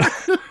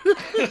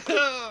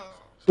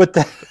 But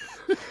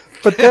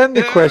then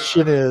the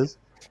question is,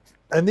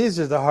 and these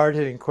are the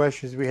hard-hitting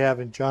questions we have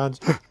in John's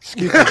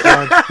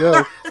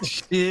show.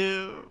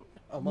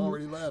 I'm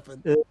already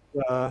laughing.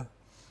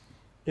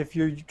 If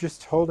you're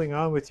just holding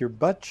on with your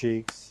butt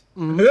cheeks,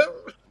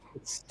 Mm-hmm.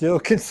 it's still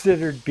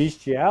considered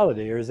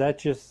bestiality, or is that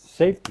just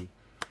safety?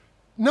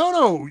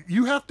 No,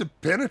 you have to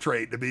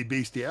penetrate to be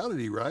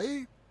bestiality,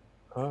 right?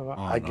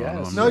 I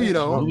guess. No, you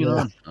don't.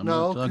 I'm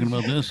not talking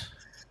about this.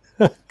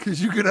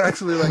 Because you could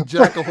actually like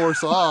jack a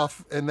horse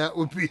off, and that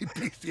would be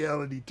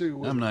bestiality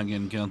too. I'm not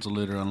getting counseled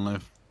later on in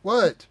life.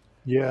 What?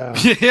 Yeah.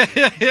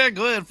 Yeah,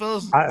 go ahead,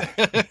 fellas. I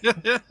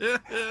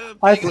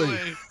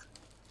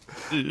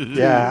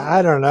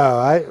don't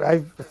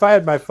know. If I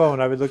had my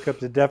phone, I would look up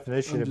the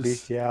definition of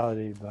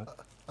bestiality. But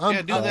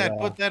do that.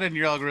 Put that in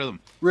your algorithm.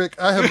 Rick,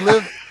 I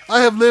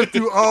have lived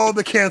through all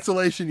the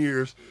cancellation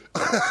years.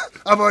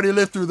 I've already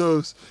lived through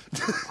those.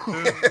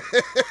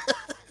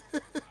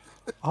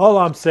 all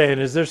I'm saying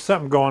is there's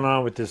something going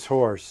on with this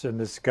horse and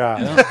this guy.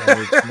 And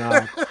it's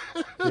not,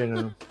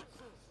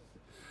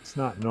 it's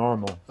not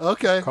normal.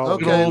 Okay.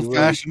 Good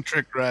old-fashioned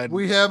trick ride.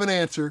 We have an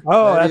answer.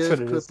 Oh, that's what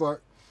it is. Clip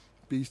art.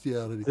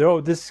 Bestiality. Oh,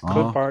 this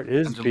clip art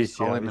is Angela's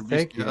calling bestiality. it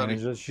Thank you, bestiality.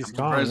 Angela. She's The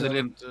calling it.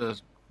 president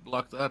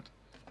blocked that.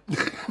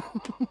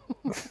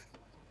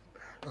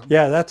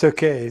 Yeah, that's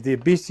okay. The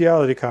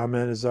bestiality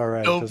comment is all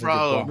right. No It doesn't get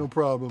problem. blocked. No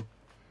problem.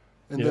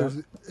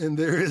 And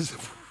there is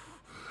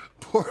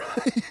poor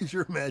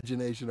your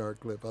imagination art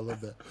clip. I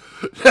love that.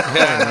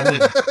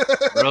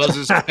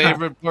 Rose's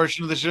favorite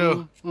portion of the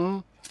show. Mm-hmm.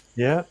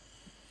 Yeah.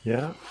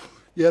 Yeah,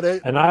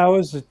 And I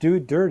always do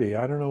dirty.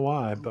 I don't know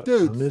why, but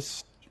Dude. on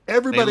this,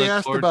 everybody They look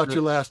asked forward about to you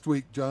it. last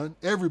week, John.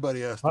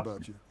 Everybody asked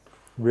about you.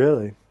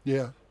 really.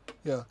 Yeah.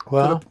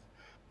 Well,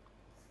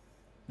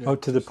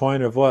 to the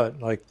point of what?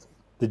 Like,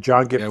 did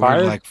John get Yeah,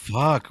 fired? we're like,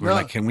 fuck. We're No.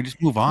 like, can we just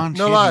move on?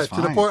 No Shit, lie, he's to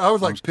the fine. point I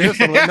was like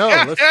pissed. I'm like, no,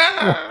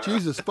 let's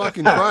Jesus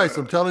fucking Christ.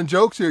 I'm telling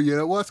jokes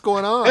here, what's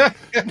going on?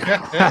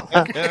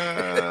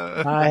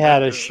 I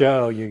had a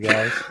show, you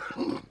guys.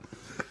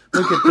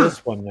 Look at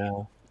this one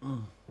now.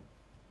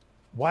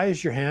 Why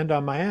is your hand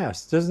on my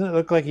ass? Doesn't it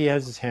look like he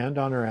has his hand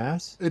on her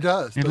ass? It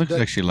does. It but looks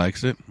like she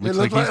likes it. it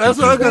looks like that's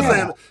what I was gonna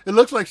say. It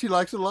looks like she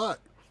likes it a lot.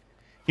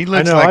 He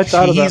looks I know, I like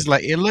thought he's about-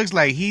 like. It looks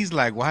like he's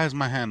like. Why is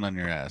my hand on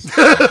your ass?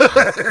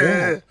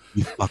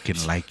 You fucking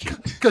like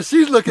it. Because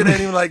she's looking at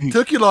him like,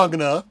 took you long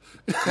enough.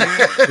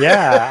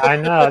 Yeah, I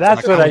know.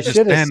 That's what I I was just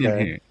should have standing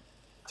said. here.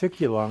 Took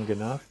you long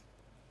enough.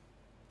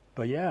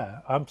 But yeah,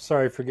 I'm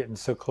sorry for getting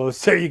so close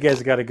there. You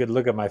guys got a good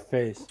look at my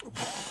face.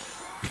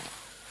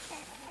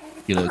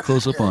 Get a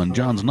close up on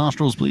John's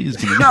nostrils, please.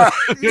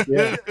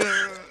 Yeah.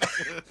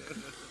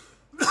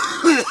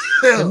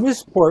 And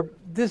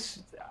this,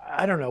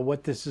 I don't know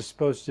what this is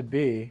supposed to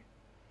be,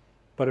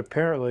 but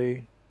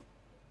apparently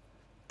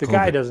the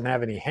guy COVID. doesn't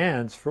have any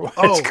hands for what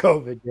Oh. it's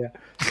COVID. Yeah.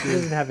 He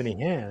doesn't have any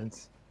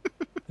hands.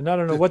 And I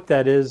don't know what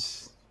that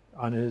is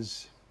on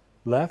his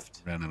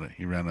left.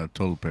 He ran out of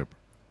toilet paper.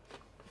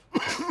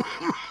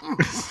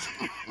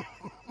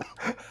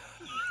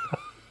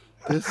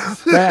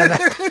 Man,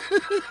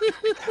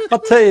 I'll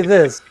tell you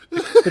this.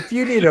 If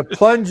you need a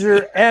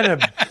plunger and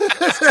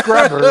a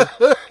scrubber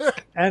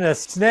and a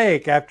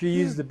snake after you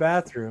use the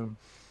bathroom,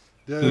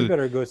 you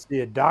better go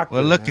see a doctor.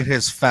 Well, look man. at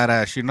his fat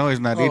ass. You know he's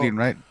not eating,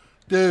 right?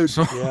 Dude,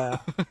 So Yeah.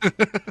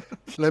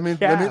 let me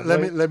tell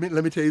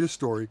you the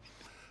story.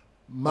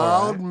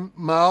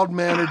 Mild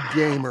mannered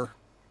gamer.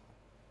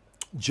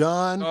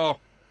 John. Oh.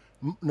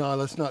 No,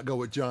 let's not go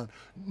with John.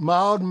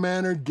 Mild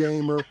mannered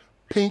gamer,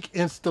 Pink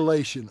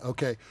Installation.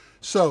 Okay,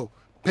 so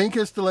Pink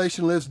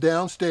Installation lives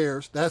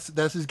downstairs.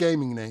 That's his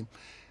gaming name.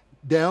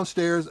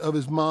 Downstairs of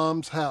his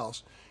mom's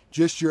house.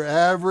 Just your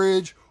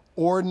average,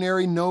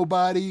 ordinary,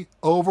 nobody,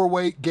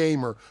 overweight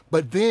gamer.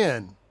 But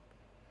then,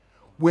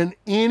 when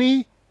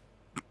any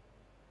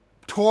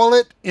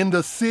toilet in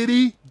the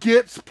city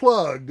gets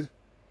plugged,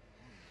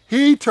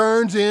 he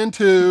turns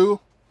into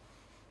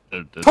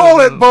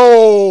toilet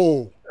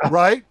bowl,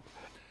 right?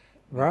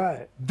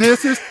 Right.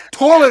 This is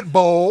toilet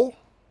bowl.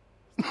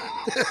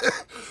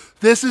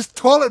 This is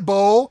toilet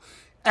bowl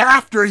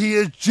after he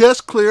has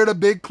just cleared a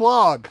big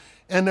clog.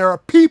 And there are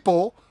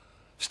people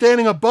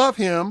standing above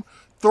him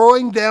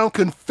throwing down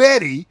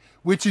confetti,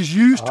 which is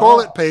used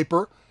toilet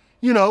paper,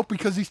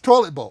 because he's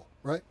toilet bowl,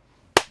 right?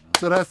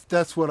 So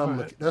that's what I'm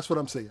looking. That's what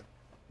I'm seeing.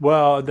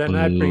 Well, then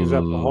that brings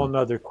up a whole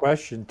nother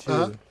question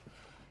too,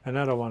 and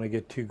I don't want to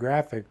get too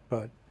graphic,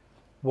 but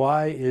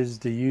why is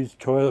the used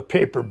toilet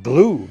paper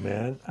blue,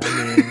 man?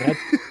 I mean,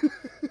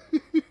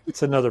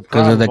 it's another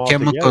problem. Because of the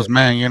chemicals,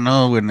 altogether.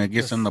 man. When it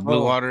gets in the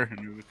blue water and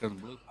it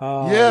becomes blue.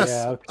 Oh, Yes.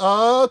 Yeah, okay.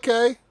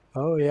 Okay.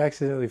 Oh, he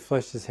accidentally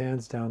flushed his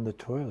hands down the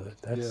toilet.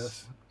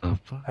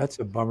 That's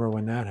a bummer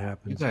when that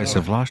happens. You guys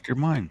have lost your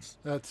minds.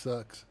 That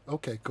sucks.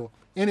 Okay, cool.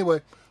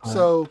 Anyway,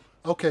 so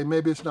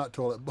maybe it's not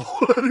toilet bowl.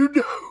 I don't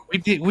know.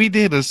 We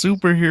did a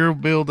superhero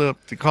build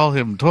up to call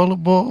him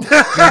Toilet Bowl.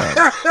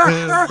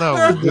 That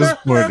was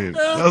disappointing.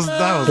 That was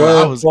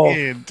I was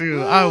in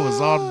too. I was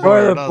on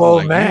board. Toilet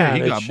bowl man.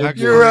 Yeah, he got back.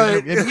 You're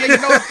right.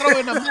 Yeah, throw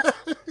in a man.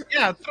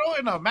 Yeah, throw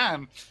in a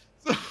man.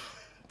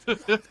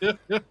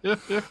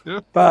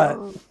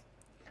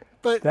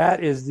 But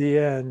that is the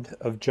end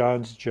of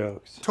John's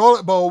jokes.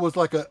 Toilet bowl was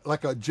like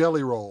a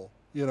jelly roll.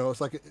 It's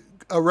like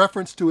a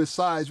reference to his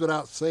size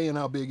without saying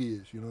how big he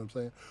is. You know what I'm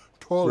saying?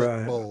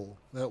 Toilet bowl.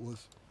 That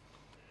was.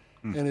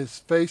 And his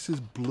face is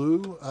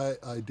blue.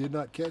 I did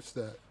not catch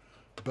that.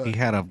 But he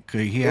had a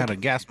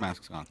gas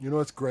mask on. You know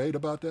what's great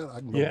about that?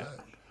 I can go back.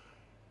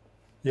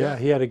 Yeah,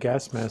 he had a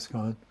gas mask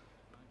on.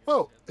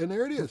 Oh, and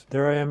there it is.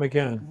 There I am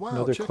again. Wow,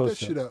 Another check close-up.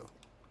 that shit out.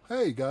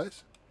 Hey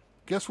guys,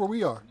 guess where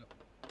we are?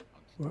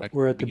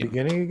 We're at the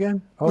beginning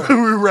again? Oh. We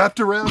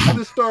wrapped around to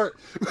the start.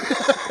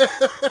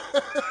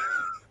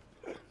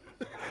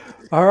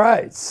 All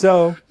right,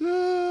 so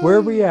where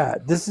are we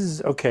at? This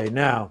is okay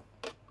now.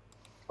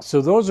 So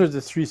those are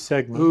the three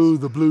segments. Ooh,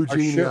 the blue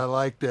genie. I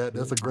like that.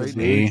 That's a great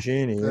name. Blue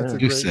genie. That's Yeah. a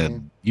great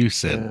name. You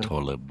said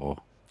Toilet Bowl.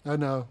 I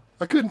know.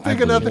 I couldn't think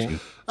of nothing. You.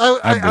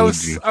 I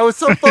was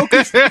so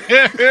focused. I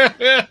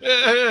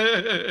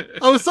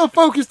was so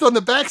focused on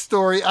the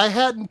backstory. I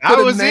hadn't. Put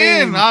I was a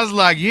name. in. I was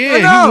like,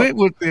 yeah, he went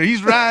with it.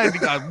 He's right.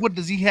 Because what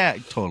does he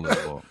have? Toilet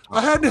Bowl.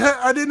 I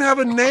didn't have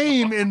a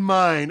name in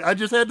mind. I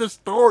just had the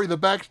story, the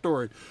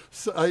backstory.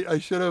 So I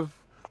should have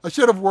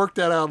worked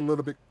that out a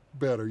little bit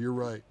better. You're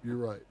right.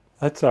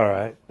 That's all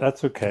right.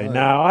 That's okay. Right.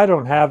 Now, I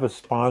don't have a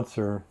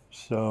sponsor,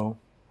 so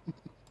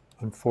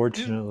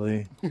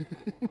unfortunately,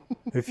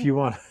 if you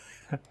want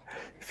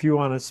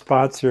to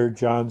sponsor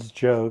John's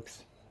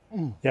jokes,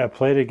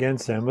 play it again,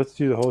 Sam. Let's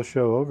do the whole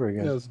show over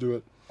again. Yeah, let's do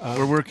it.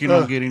 We're working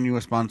on getting you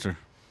a sponsor.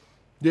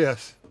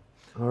 Yes.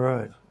 All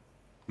right.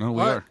 No,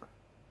 we All are. right.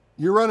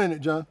 You're running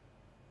it, John.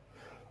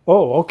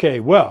 Oh, okay.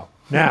 Well,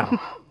 now,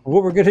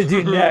 what we're going to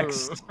do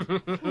next,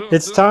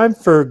 it's time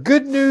for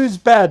good news,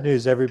 bad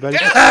news, everybody.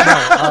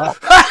 No.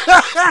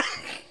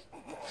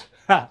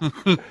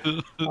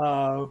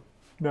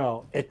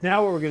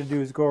 Now what we're going to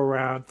do is go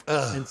around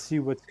and see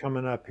what's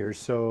coming up here.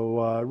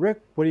 So,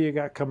 Rick, what do you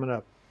got coming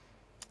up?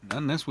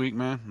 Nothing this week,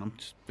 man. I'm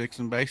just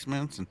fixing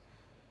basements and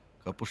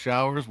a couple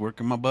showers,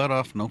 working my butt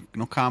off. No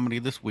comedy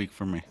this week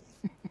for me.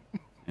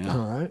 Yeah.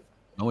 All right.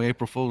 No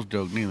April Fool's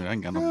joke neither. I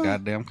ain't got no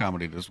goddamn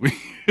comedy this week.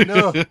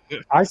 No.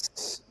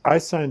 I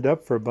signed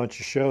up for a bunch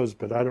of shows,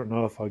 but I don't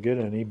know if I'll get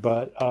any.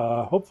 But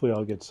hopefully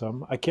I'll get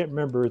some. I can't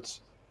remember.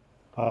 It's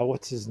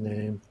what's his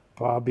name?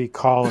 Bobby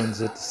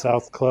Collins at the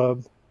South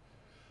Club,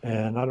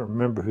 and I don't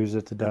remember who's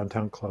at the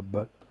Downtown Club.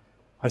 But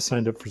I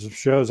signed up for some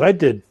shows. I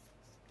did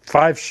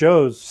 6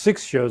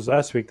 shows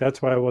last week.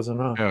 That's why I wasn't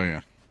on. Hell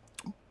yeah.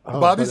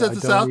 Bobby's at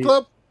the South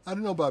Club? I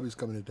didn't know Bobby's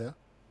coming in town.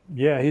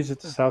 Yeah, he's at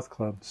the South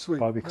Club. Sweet.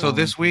 Bobby So Collins.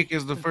 this week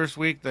is the first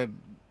week that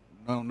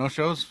no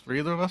shows for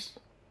either of us?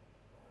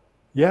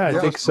 Yeah, I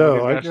think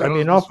so. I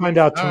mean, I'll find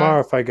out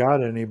tomorrow if I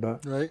got any.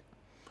 But right.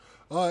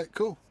 All right,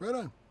 cool. Right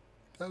on.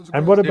 That was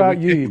and what about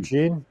you,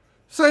 Eugene?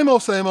 Same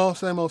old.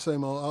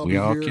 I'll We be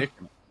all here.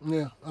 kicking.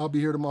 Yeah, I'll be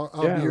here tomorrow.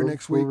 I'll be here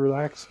next week. We're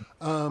relaxing.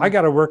 I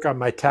got to work on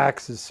my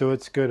taxes, so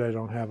it's good I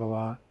don't have a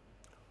lot.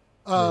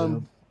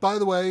 By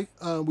the way,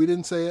 we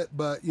didn't say it,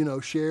 but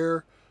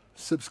share,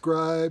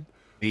 subscribe.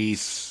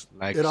 Peace.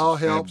 Like, It all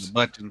subscribe, helps. The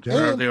button.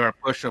 And They are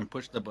push the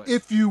button.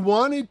 If you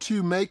wanted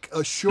to make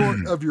a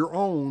short of your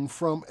own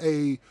from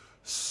a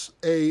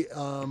segment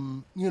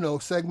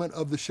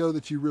of the show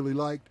that you really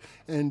liked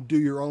and do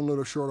your own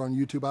little short on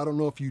YouTube, I don't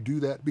know if you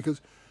do that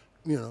because,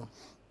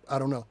 I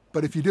don't know.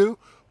 But if you do,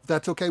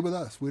 that's okay with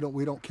us. We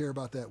don't care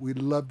about that. We'd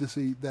love to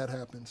see that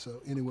happen.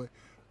 So anyway,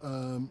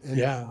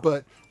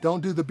 but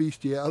don't do the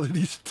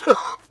bestiality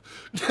stuff.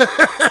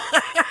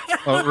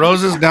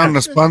 Rose is down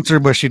to sponsor,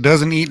 but she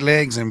doesn't eat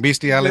legs, and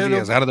bestiality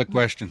is out of the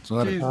question. So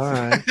All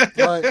right.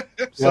 Right.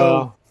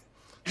 So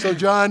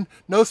John,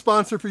 no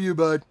sponsor for you,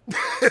 bud.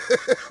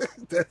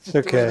 That's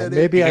okay.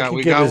 Maybe I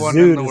can get a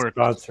zoo to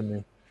sponsor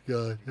me.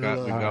 Good.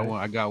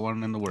 I got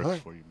one in the works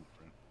for you, my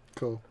friend.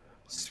 Cool.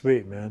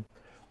 Sweet, man.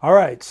 All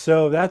right.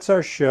 So that's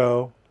our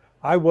show.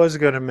 I was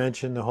going to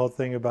mention the whole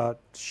thing about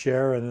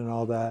Sharon and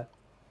all that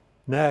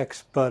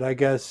next, but I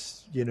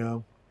guess,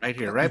 Right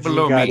here, right He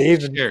below got me.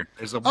 even. Share.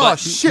 There's a Oh button.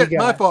 shit!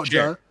 My fault,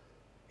 Share.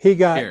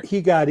 John.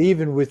 He got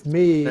even with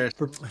me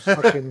for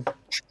fucking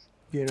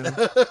You know,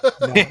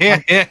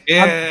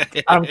 no,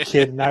 I'm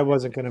kidding. I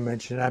wasn't going to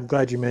mention it. I'm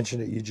glad you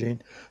mentioned it,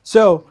 Eugene.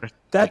 So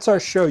that's our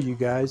show, you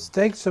guys.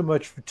 Thanks so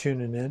much for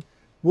tuning in.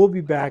 We'll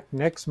be back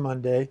next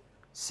Monday,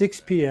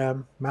 6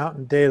 p.m.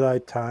 Mountain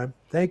Daylight Time.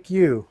 Thank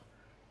you.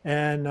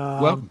 And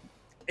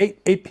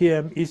 8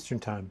 p.m. Eastern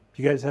Time.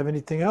 You guys have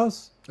anything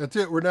else? That's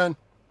it. We're done.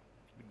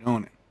 We're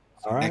doing it.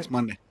 All right. Next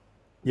Monday.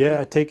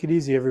 Yeah, take it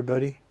easy,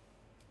 everybody.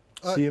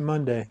 See you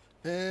Monday.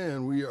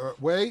 And we are,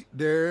 wait,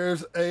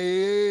 there's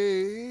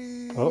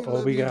a,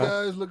 love you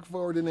guys. Look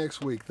forward to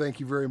next week. Thank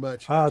you very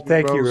much. Oh,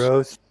 thank you,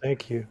 Rose.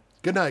 Thank you.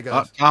 Good night,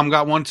 guys. Tom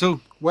got one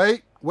too.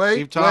 Wait.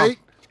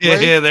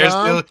 Yeah,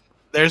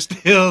 they're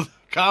still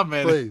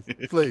commenting.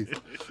 Please.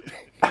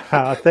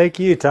 Thank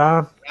you,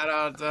 Tom. Shout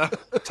out, Tom.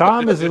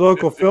 Tom is a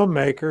local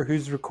filmmaker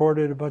who's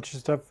recorded a bunch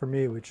of stuff for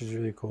me, which is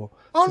really cool.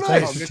 Oh, so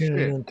nice. Thanks for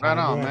tuning in, Tom. Right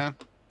on, man.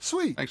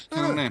 Sweet. Thanks for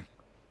tuning in.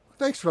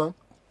 Thanks, Tom.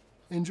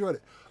 Enjoyed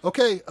it.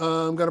 Okay,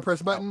 I'm going to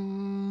press a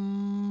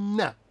button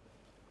now.